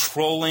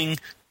controlling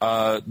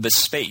the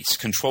space,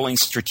 controlling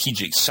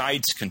strategic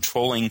sites,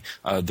 controlling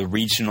the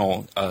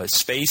regional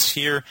space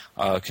here,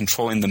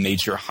 controlling the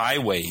major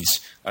highways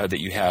that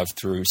you have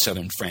through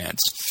southern France.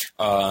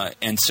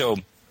 And so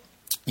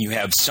you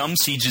have some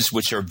sieges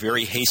which are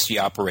very hasty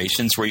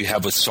operations where you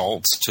have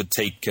assaults to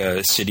take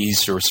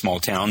cities or small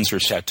towns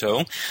or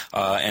chateaux,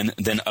 and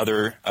then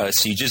other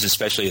sieges,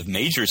 especially of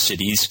major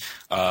cities,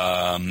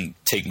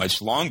 take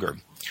much longer.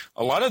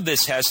 A lot of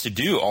this has to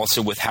do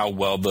also with how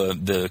well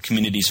the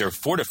communities are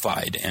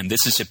fortified, and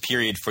this is a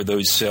period for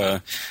those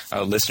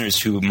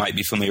listeners who might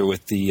be familiar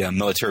with the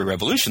military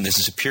revolution. This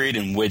is a period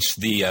in which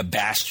the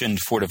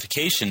bastioned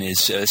fortification is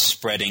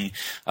spreading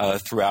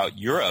throughout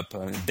Europe,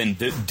 then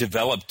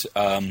developed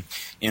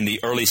in the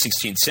early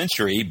 16th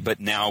century, but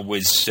now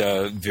was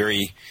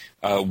very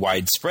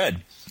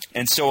widespread.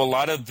 And so a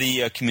lot of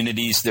the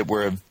communities that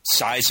were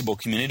sizable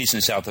communities in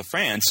the south of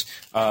France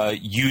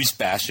used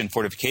bastion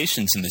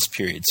fortifications in this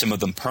period, some of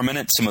them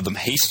permanent, some of them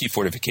hasty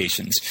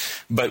fortifications.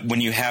 But when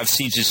you have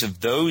sieges of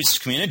those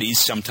communities,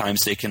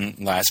 sometimes they can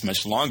last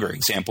much longer.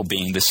 Example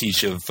being the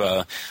siege of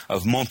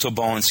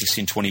Montauban in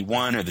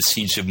 1621 or the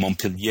siege of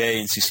Montpellier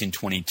in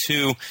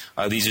 1622.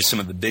 These are some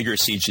of the bigger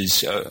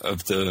sieges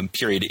of the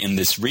period in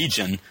this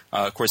region.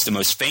 Of course, the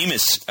most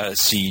famous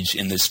siege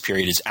in this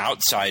period is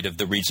outside of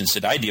the regions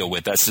that I deal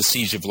with. That's the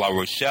siege of La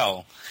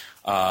Rochelle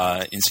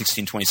in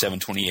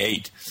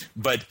 1627-28.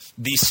 But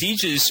these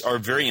sieges are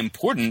very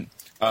important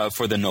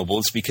for the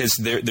nobles because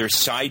they're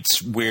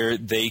sites where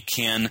they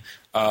can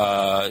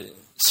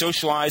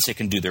socialize, they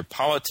can do their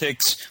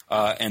politics,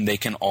 and they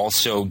can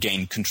also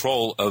gain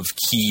control of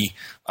key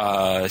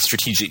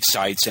strategic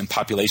sites and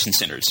population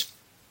centers.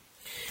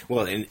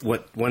 Well, and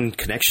one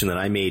connection that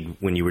I made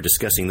when you were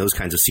discussing those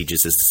kinds of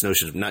sieges is this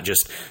notion of not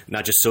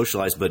just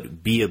socialize,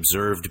 but be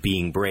observed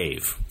being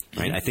brave.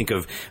 Right. Mm-hmm. I think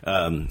of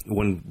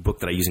one book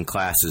that I use in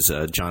class is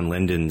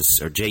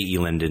J.E.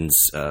 Lendon's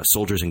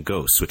Soldiers and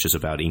Ghosts, which is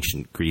about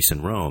ancient Greece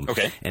and Rome,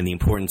 and the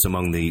importance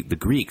among the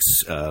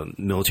Greeks'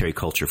 military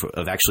culture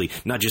of actually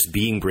not just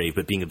being brave,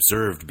 but being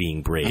observed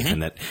being brave,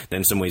 and that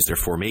in some ways their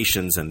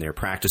formations and their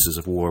practices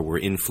of war were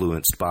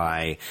influenced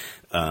by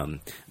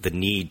the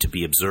need to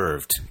be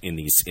observed in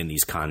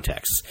these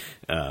contexts.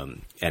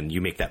 And you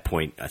make that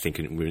point, I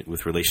think,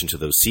 with relation to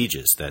those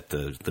sieges, that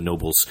the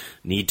nobles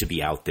need to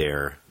be out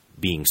there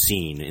being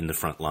seen in the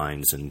front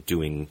lines and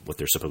doing what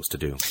they're supposed to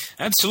do.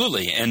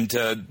 Absolutely. And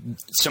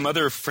some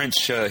other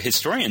French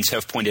historians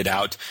have pointed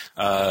out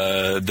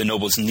the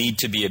nobles need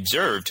to be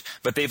observed,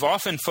 but they've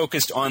often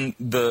focused on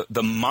the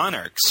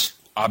monarch's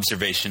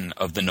observation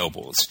of the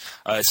nobles,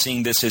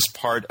 seeing this as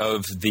part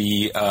of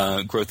the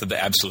growth of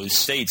the absolute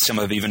state. Some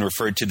have even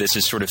referred to this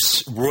as sort of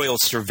royal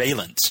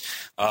surveillance.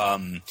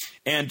 And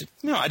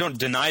I don't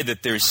deny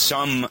that there's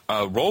some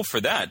role for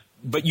that.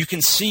 But you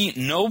can see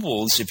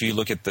nobles, if you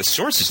look at the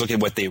sources, look at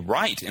what they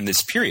write in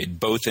this period,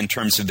 both in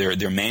terms of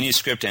their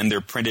manuscript and their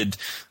printed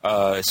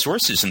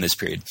sources in this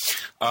period.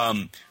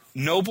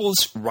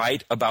 Nobles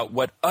write about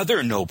what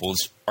other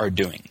nobles are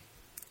doing.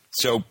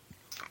 So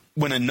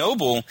when a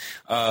noble,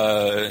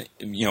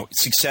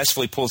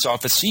 successfully pulls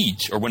off a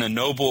siege, or when a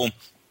noble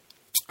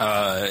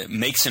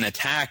makes an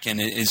attack and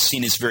is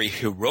seen as very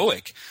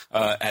heroic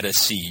at a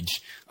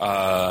siege,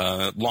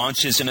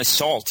 launches an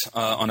assault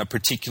on a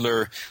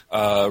particular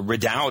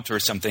redoubt or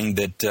something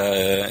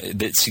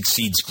that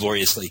succeeds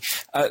gloriously.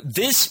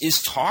 This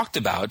is talked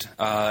about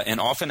and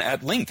often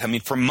at length. I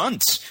mean, for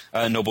months,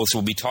 nobles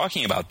will be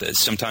talking about this,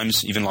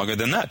 sometimes even longer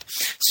than that.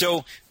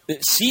 So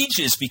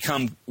sieges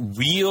become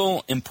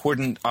real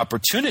important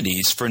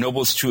opportunities for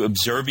nobles to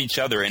observe each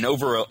other, and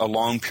over a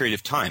long period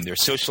of time. They're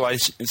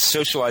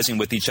socializing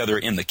with each other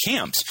in the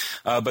camps,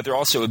 but they're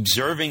also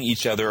observing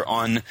each other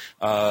on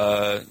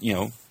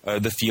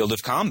the field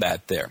of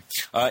combat there.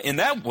 In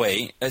that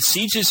way,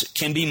 sieges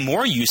can be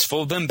more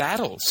useful than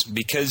battles,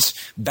 because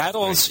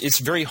battles, it's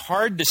very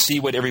hard to see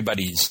what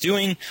everybody is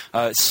doing.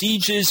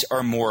 Sieges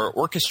are more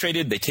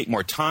orchestrated. They take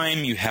more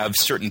time. You have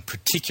certain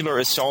particular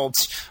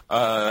assaults.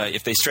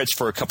 If they stretch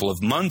for a couple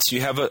of months,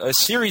 you have a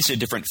series of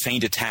different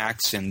feint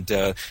attacks and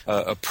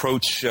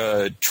approach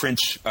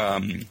trench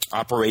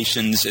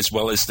operations, as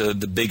well as the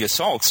big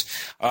assaults.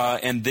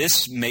 And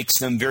this makes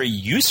them very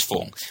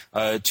useful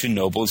to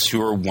nobles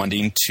who are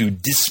wanting to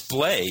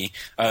display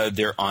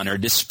their honor,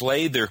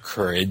 display their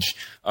courage,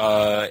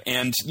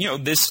 and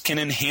this can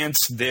enhance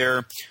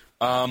their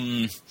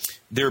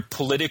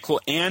political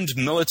and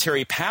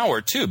military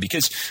power too.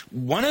 Because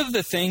one of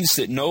the things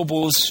that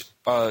nobles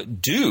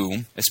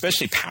do,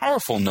 especially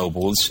powerful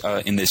nobles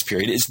in this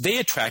period, is they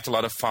attract a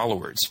lot of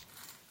followers.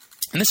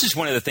 And this is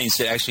one of the things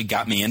that actually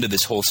got me into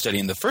this whole study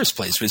in the first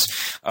place, was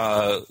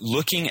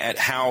looking at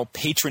how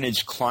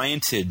patronage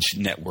clientage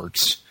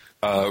networks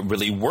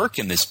really work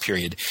in this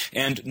period.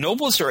 And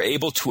nobles are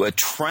able to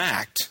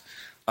attract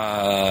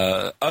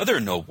other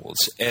nobles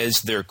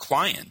as their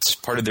clients,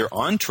 part of their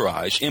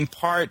entourage, in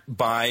part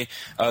by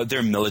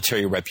their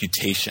military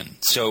reputation.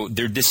 So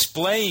their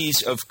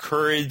displays of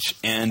courage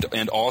and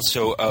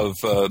also of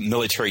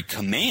military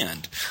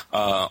command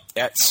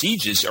at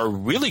sieges are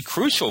really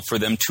crucial for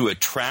them to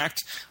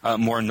attract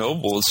more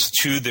nobles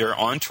to their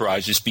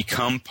entourages,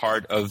 become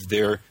part of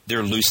their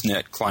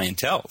loose-knit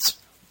clienteles.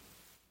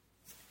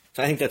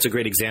 So I think that's a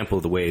great example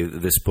of the way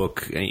this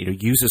book,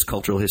 uses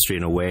cultural history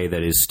in a way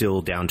that is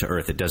still down to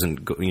earth. It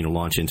doesn't,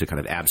 launch into kind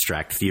of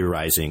abstract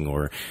theorizing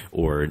or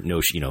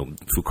notion,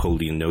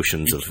 Foucauldian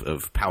notions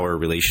of power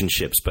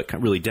relationships, but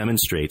really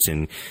demonstrates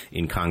in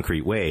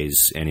concrete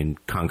ways and in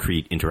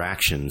concrete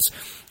interactions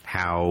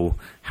how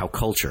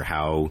culture,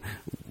 how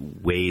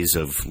ways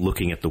of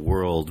looking at the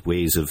world,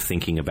 ways of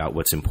thinking about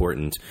what's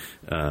important,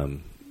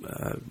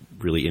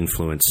 really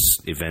influence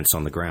events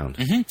on the ground.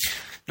 Mm-hmm.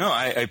 No,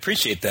 I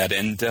appreciate that,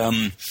 and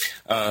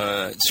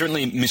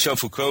certainly Michel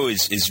Foucault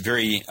is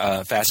very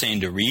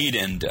fascinating to read,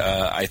 and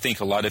I think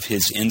a lot of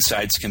his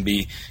insights can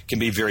be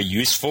very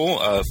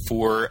useful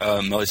for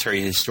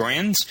military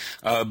historians.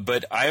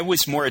 But I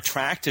was more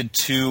attracted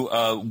to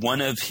one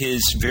of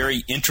his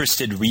very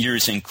interested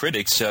readers and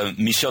critics,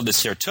 Michel de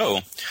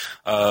Certeau,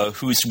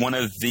 who's one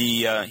of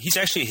the he's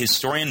actually a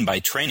historian by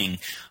training,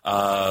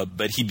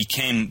 but he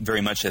became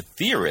very much a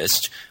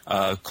theorist,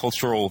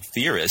 cultural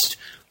theorist.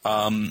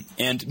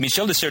 And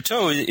Michel de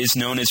Certeau is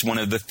known as one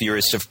of the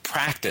theorists of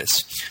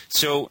practice.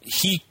 So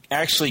he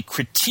actually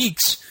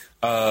critiques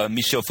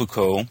Michel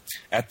Foucault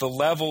at the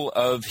level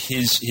of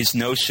his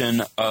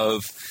notion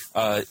of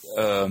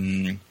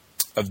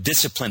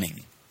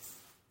disciplining.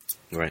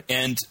 Right.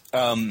 And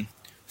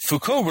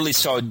Foucault really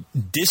saw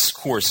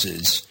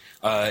discourses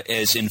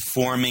as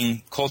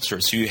informing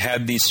culture. So you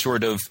had these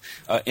sort of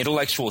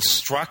intellectual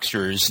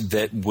structures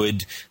that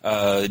would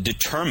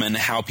determine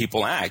how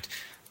people act.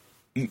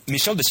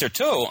 Michel de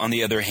Certeau, on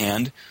the other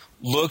hand,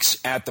 looks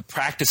at the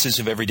practices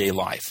of everyday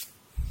life.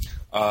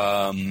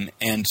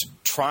 And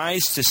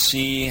tries to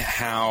see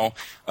how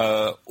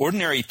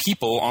ordinary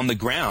people on the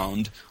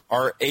ground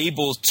are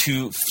able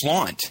to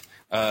flaunt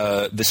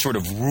the sort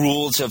of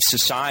rules of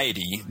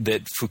society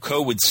that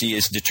Foucault would see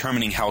as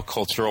determining how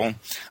cultural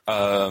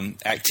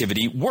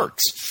activity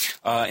works.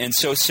 And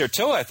so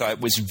Certeau, I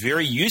thought, was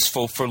very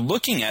useful for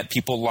looking at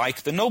people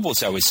like the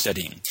nobles I was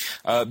studying,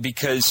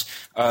 because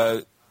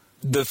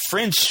the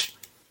French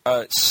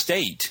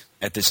state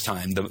at this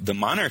time, the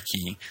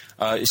monarchy,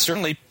 is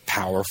certainly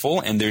powerful,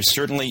 and there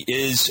certainly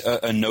is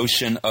a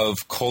notion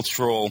of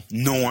cultural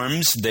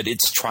norms that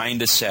it's trying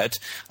to set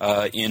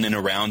in and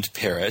around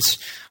Paris.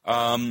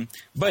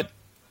 But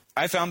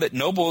I found that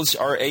nobles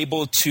are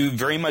able to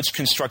very much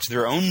construct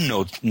their own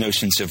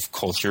notions of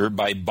culture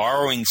by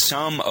borrowing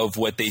some of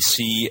what they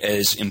see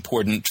as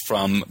important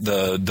from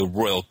the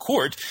royal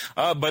court,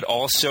 but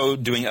also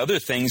doing other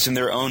things in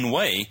their own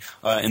way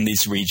in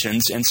these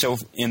regions. And so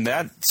in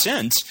that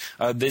sense,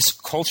 this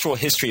cultural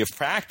history of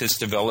practice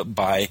developed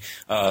by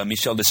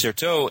Michel de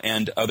Certeau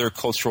and other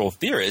cultural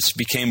theorists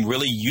became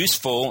really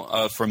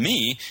useful for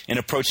me in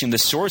approaching the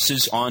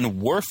sources on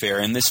warfare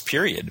in this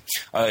period.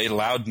 It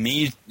allowed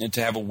me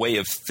to have a way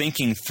of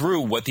thinking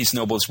through what these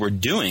nobles were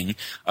doing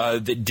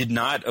that did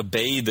not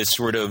obey the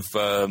sort of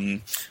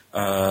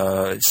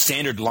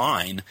standard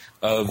line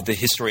of the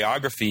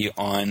historiography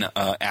on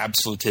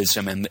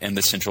absolutism and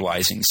the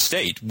centralizing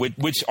state,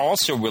 which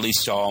also really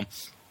saw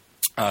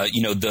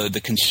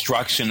the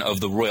construction of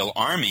the royal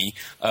army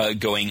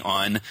going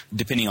on,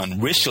 depending on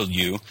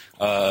Richelieu,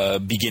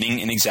 beginning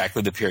in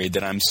exactly the period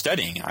that I'm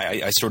studying.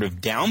 I sort of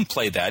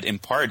downplay that in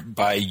part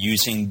by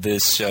using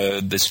this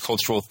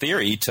cultural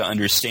theory to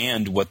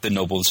understand what the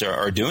nobles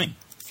are doing.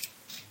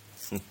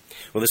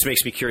 Well, this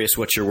makes me curious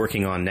what you're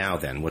working on now.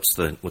 Then, what's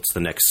the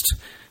next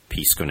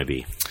piece going to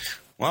be?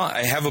 Well,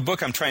 I have a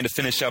book I'm trying to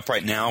finish up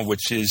right now,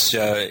 which is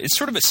it's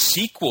sort of a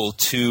sequel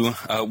to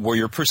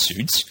Warrior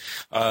Pursuits.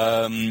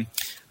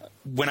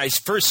 When I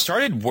first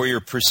started Warrior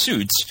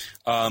Pursuits,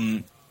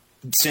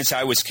 since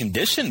I was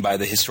conditioned by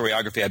the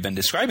historiography I've been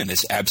describing,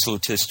 this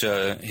absolutist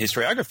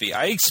historiography,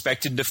 I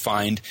expected to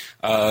find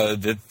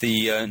that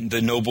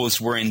the nobles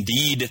were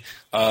indeed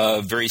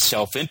very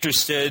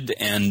self-interested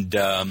and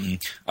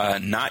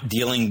not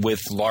dealing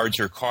with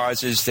larger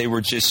causes. They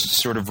were just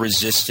sort of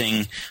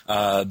resisting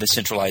the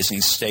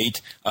centralizing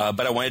state.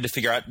 But I wanted to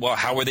figure out, well,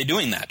 how were they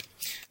doing that?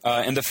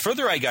 And the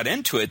further I got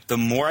into it, the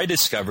more I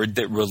discovered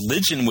that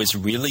religion was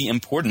really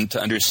important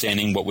to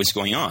understanding what was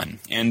going on.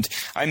 And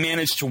I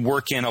managed to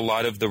work in a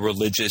lot of the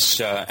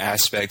religious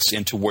aspects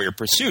into Warrior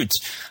Pursuits.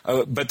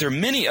 But there are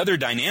many other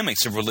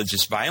dynamics of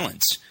religious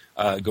violence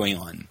going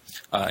on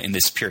in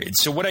this period.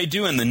 So what I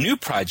do in the new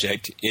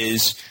project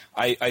is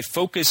I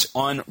focus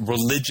on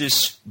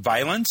religious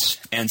violence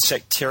and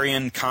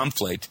sectarian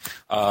conflict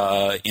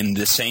in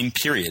the same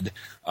period,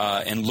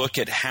 and look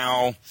at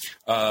how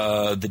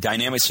the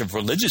dynamics of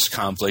religious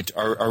conflict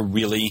are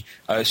really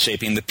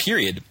shaping the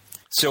period.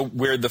 So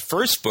where the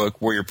first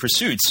book, Warrior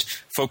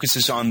Pursuits,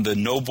 focuses on the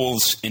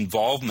nobles'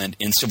 involvement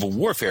in civil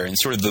warfare and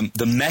sort of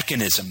the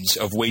mechanisms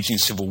of waging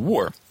civil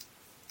war,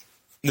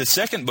 the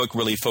second book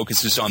really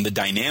focuses on the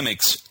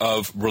dynamics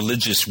of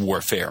religious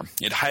warfare.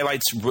 It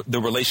highlights the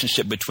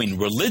relationship between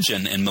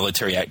religion and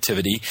military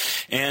activity,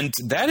 and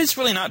that has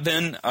really not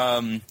been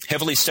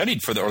heavily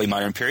studied for the early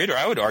modern period, or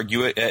I would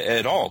argue it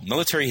at all.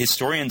 Military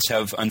historians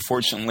have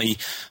unfortunately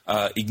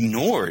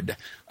ignored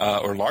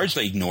or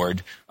largely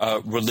ignored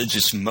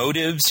religious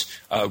motives,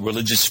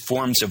 religious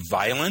forms of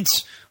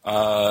violence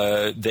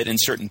that in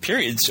certain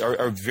periods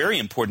are very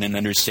important in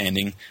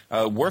understanding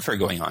warfare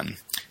going on.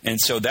 And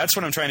so that's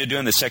what I'm trying to do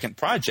in the second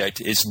project,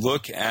 is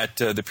look at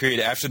the period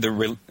after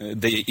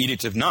the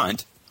Edict of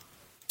Nantes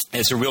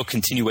as a real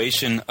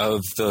continuation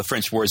of the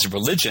French Wars of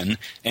Religion,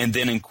 and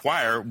then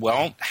inquire,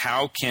 well,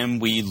 how can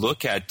we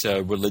look at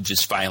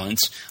religious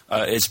violence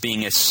as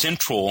being a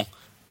central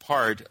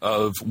part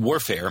of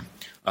warfare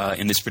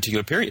in this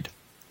particular period?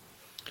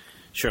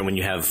 Sure, and when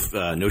you have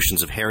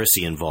notions of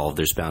heresy involved,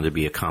 there's bound to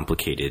be a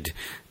complicated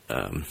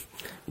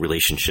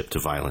relationship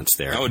to violence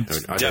there. Oh,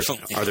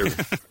 definitely.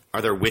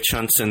 Are there witch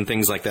hunts and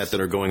things like that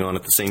are going on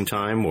at the same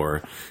time,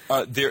 or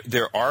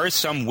there are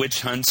some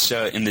witch hunts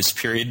in this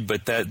period,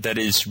 but that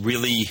is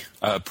really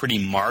pretty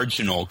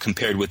marginal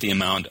compared with the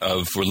amount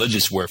of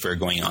religious warfare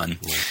going on.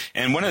 Yeah.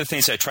 And one of the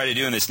things I try to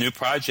do in this new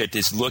project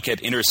is look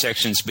at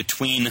intersections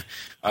between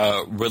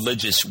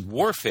religious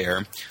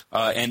warfare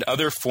and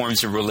other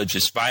forms of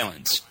religious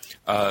violence.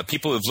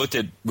 People have looked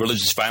at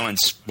religious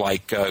violence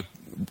like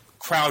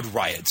crowd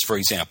riots, for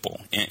example,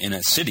 in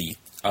a city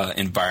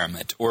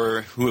environment,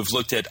 or who have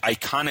looked at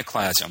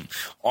iconoclasm,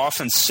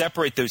 often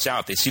separate those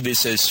out. They see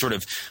this as sort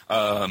of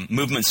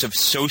movements of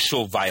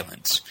social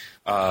violence.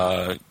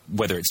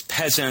 whether it's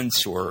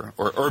peasants or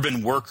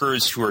urban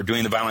workers who are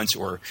doing the violence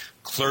or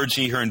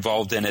clergy who are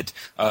involved in it,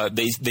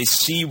 they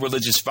see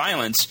religious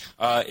violence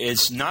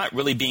as not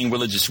really being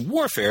religious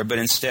warfare, but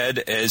instead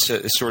as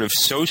a sort of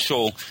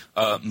social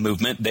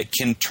movement that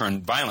can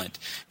turn violent.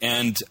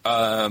 And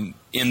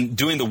in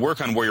doing the work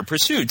on Warrior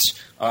Pursuits,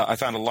 I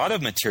found a lot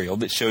of material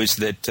that shows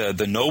that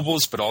the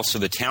nobles, but also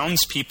the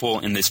townspeople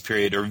in this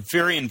period are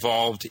very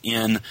involved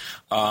in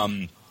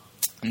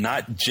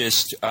not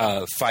just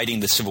fighting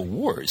the civil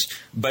wars,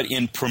 but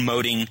in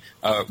promoting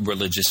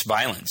religious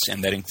violence,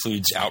 and that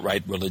includes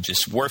outright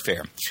religious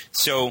warfare.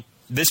 So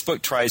this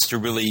book tries to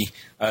really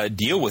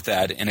deal with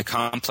that in a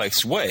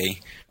complex way,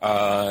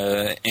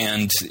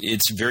 and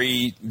it's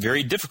very,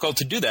 very difficult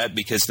to do that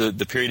because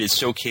the period is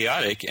so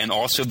chaotic, and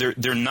also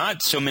there are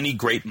not so many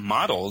great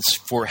models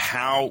for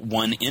how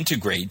one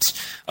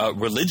integrates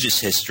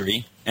religious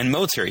history and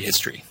military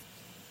history.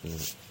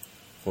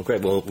 Well,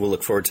 great. We'll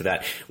look forward to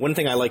that. One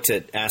thing I like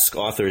to ask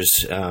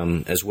authors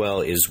as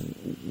well is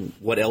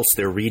what else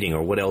they're reading,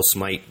 or what else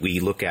might we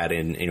look at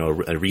in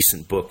a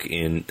recent book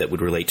that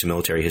would relate to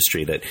military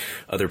history that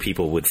other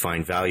people would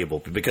find valuable.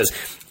 Because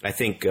I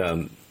think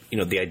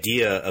the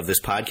idea of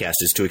this podcast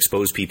is to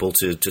expose people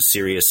to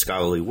serious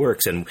scholarly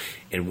works, and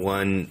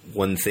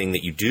one thing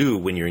that you do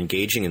when you're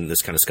engaging in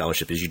this kind of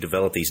scholarship is you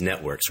develop these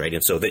networks, right?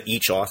 And so that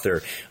each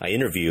author I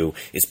interview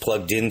is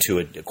plugged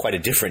into quite a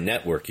different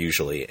network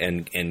usually,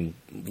 and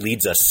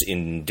leads us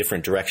in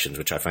different directions,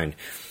 which I find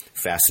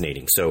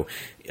fascinating. So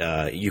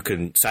you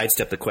can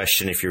sidestep the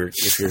question if you're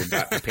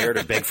not prepared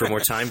or beg for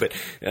more time. But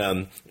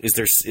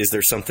is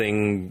there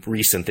something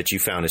recent that you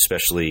found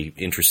especially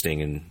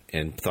interesting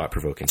and thought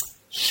provoking?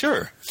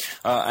 Sure.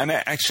 I'm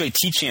actually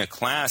teaching a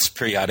class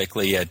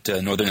periodically at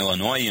Northern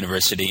Illinois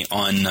University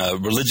on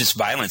religious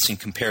violence in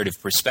comparative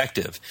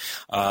perspective.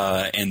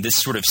 And this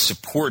sort of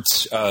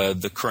supports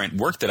the current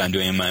work that I'm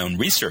doing in my own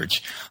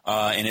research.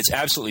 And it's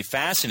absolutely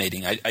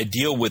fascinating. I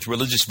deal with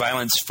religious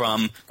violence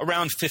from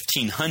around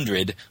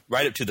 1500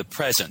 right up to the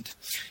present.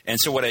 And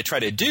so what I try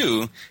to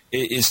do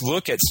is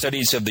look at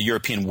studies of the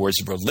European wars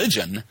of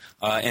religion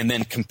and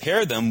then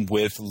compare them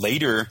with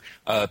later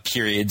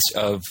periods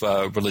of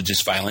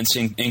religious violence,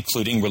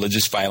 including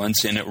religious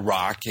violence in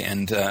Iraq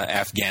and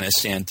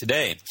Afghanistan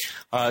today.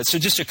 So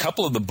just a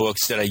couple of the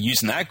books that I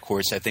use in that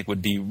course I think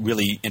would be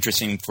really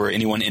interesting for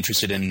anyone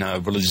interested in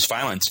religious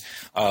violence.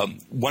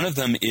 One of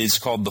them is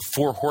called The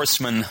Four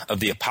Horsemen of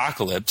the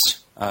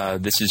Apocalypse.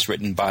 This is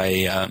written by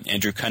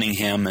Andrew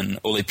Cunningham and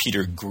Ole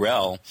Peter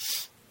Grell.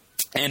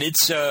 And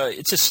it's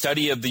a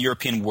study of the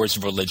European wars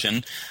of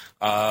religion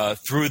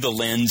through the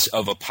lens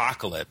of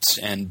apocalypse.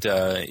 And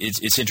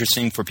it's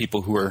interesting for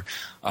people who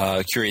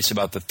are curious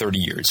about the 30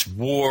 Years'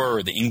 War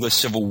or the English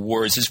Civil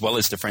Wars, as well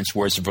as the French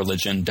Wars of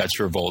Religion, Dutch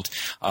Revolt.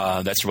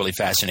 That's a really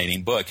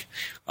fascinating book.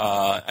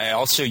 I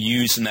also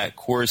use in that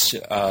course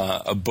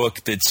a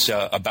book that's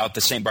about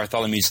the St.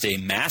 Bartholomew's Day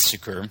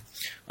Massacre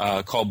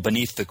called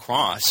Beneath the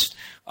Cross.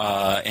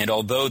 And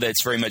although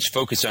that's very much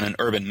focused on an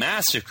urban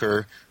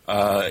massacre,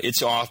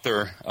 its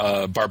author,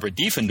 Barbara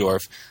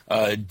Diefendorf,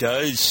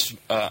 does,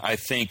 I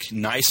think,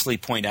 nicely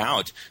point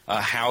out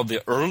how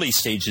the early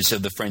stages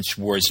of the French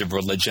Wars of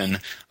Religion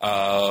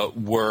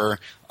were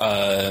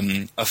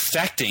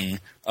affecting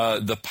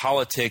the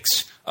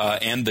politics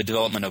and the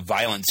development of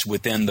violence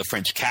within the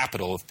French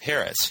capital of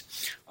Paris.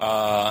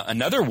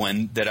 Another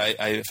one that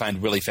I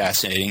find really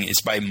fascinating is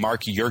by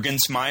Mark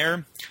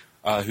Juergensmeyer,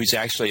 who's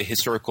actually a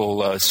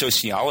historical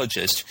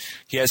sociologist.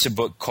 He has a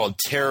book called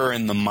Terror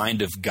in the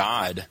Mind of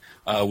God,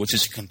 which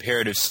is a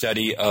comparative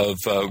study of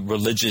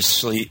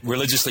religiously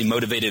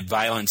motivated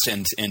violence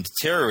and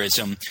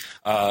terrorism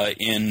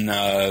in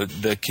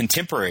the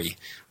contemporary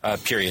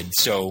period.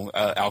 So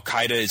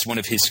Al-Qaeda is one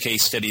of his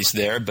case studies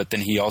there, but then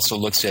he also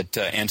looks at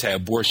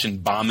anti-abortion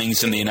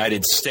bombings in the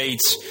United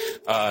States.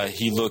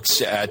 He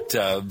looks at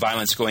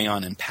violence going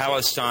on in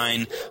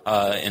Palestine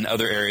and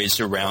other areas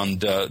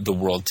around the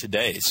world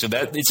today. So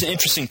that it's an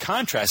interesting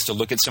contrast to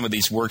look at some of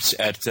these works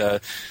at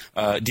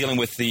dealing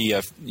with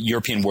the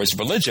European wars of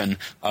religion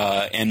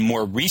and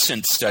more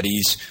recent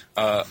studies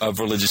of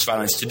religious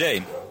violence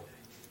today.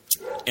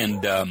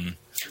 And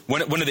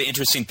one of the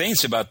interesting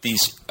things about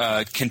these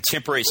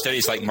contemporary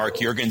studies like Mark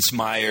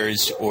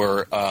Juergensmeyer's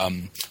or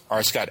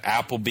R. Scott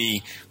Appleby,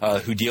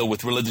 who deal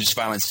with religious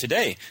violence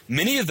today,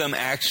 many of them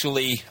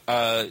actually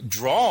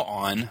draw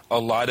on a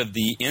lot of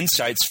the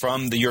insights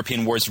from the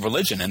European wars of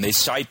religion, and they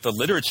cite the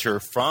literature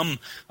from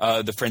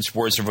the French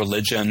wars of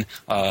religion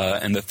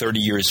and the 30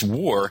 Years'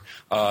 War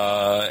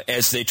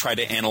as they try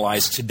to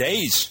analyze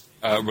today's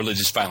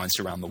religious violence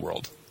around the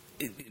world.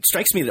 It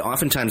strikes me that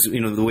oftentimes,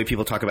 the way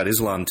people talk about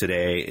Islam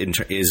today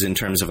is in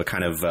terms of a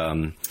kind of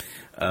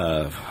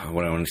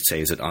what I want to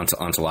say is an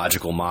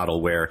ontological model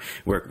where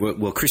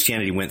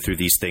Christianity went through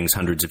these things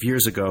hundreds of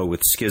years ago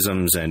with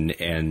schisms and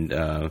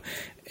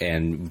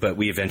but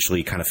we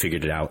eventually kind of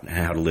figured it out,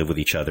 how to live with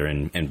each other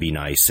and be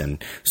nice.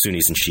 And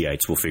Sunnis and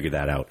Shiites will figure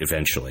that out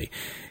eventually.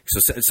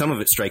 So some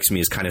of it strikes me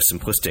as kind of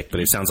simplistic, but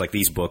it sounds like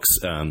these books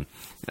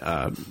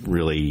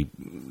really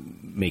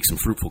make some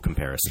fruitful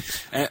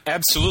comparisons.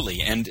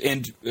 Absolutely,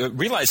 and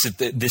realize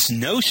that this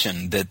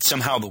notion that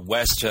somehow the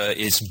West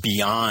is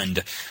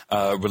beyond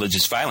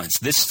religious violence,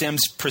 this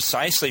stems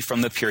precisely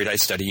from the period I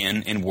study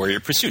in Warrior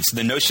Pursuits.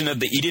 The notion of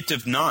the Edict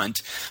of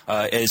Nantes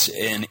as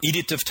an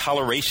edict of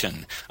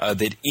toleration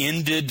that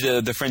ended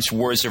the French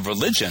wars of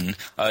religion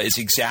is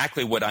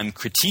exactly what I'm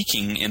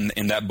critiquing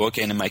in that book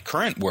and in my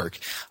current work.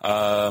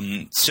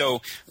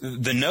 So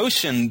the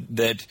notion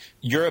that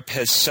Europe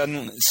has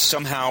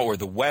somehow, or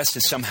the West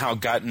has somehow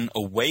gotten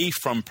away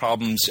from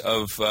problems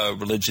of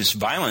religious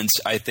violence,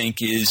 I think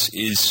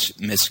is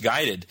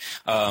misguided.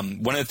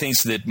 One of the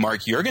things that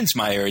Mark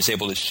Juergensmeyer is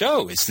able to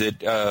show is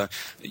that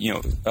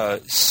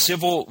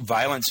civil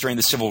violence during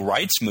the civil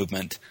rights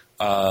movement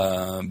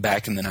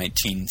back in the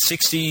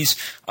 1960s,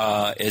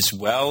 as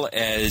well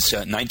as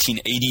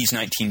 1980s,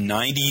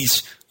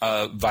 1990s,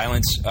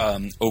 violence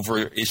over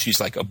issues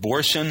like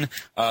abortion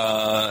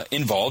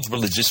involved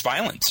religious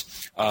violence.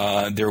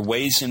 There are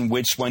ways in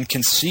which one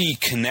can see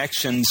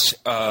connections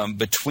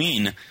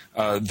between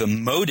the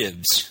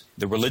motives,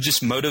 the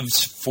religious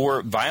motives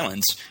for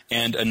violence,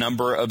 and a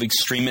number of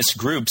extremist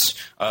groups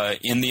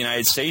in the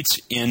United States,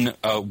 in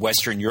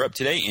Western Europe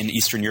today, in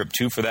Eastern Europe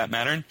too, for that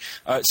matter.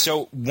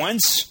 So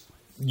once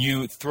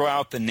you throw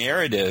out the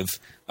narrative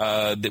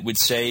that would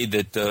say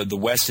that the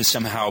West is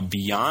somehow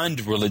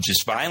beyond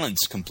religious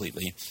violence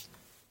completely,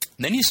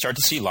 then you start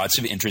to see lots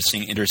of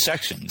interesting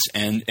intersections.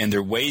 And there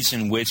are ways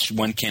in which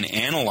one can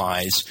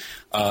analyze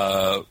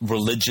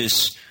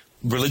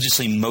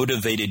religiously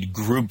motivated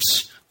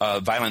groups'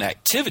 violent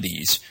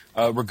activities,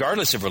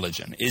 regardless of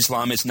religion.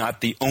 Islam is not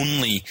the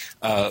only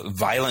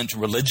violent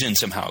religion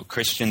somehow.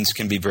 Christians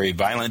can be very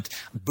violent.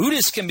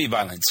 Buddhists can be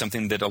violent,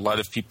 something that a lot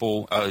of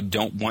people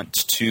don't want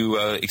to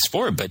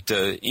explore. But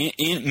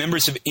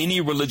members of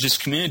any religious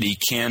community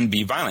can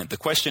be violent. The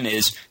question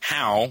is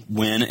how,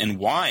 when, and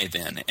why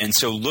then. And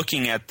so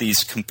looking at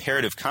these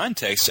comparative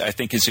contexts, I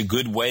think, is a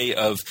good way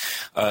of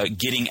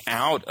getting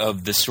out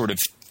of the sort of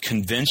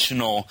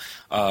conventional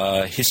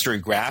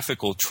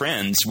historiographical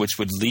trends which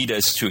would lead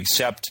us to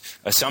accept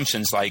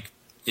assumptions like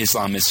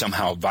Islam is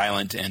somehow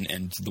violent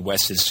and the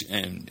West has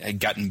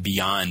gotten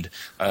beyond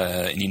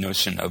any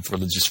notion of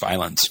religious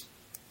violence.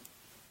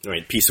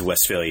 Right, Peace of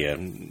Westphalia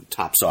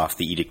tops off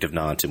the Edict of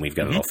Nantes, and we've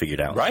got it all figured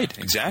out. Right,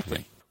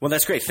 exactly. Well,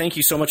 that's great. Thank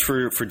you so much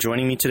for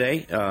joining me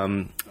today.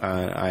 I'm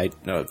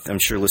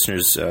sure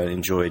listeners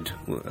enjoyed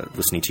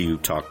listening to you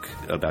talk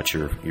about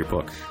your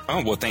book.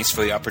 Oh, well, thanks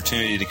for the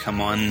opportunity to come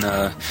on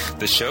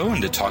the show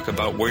and to talk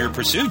about Warrior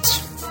Pursuits.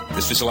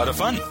 This was a lot of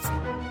fun.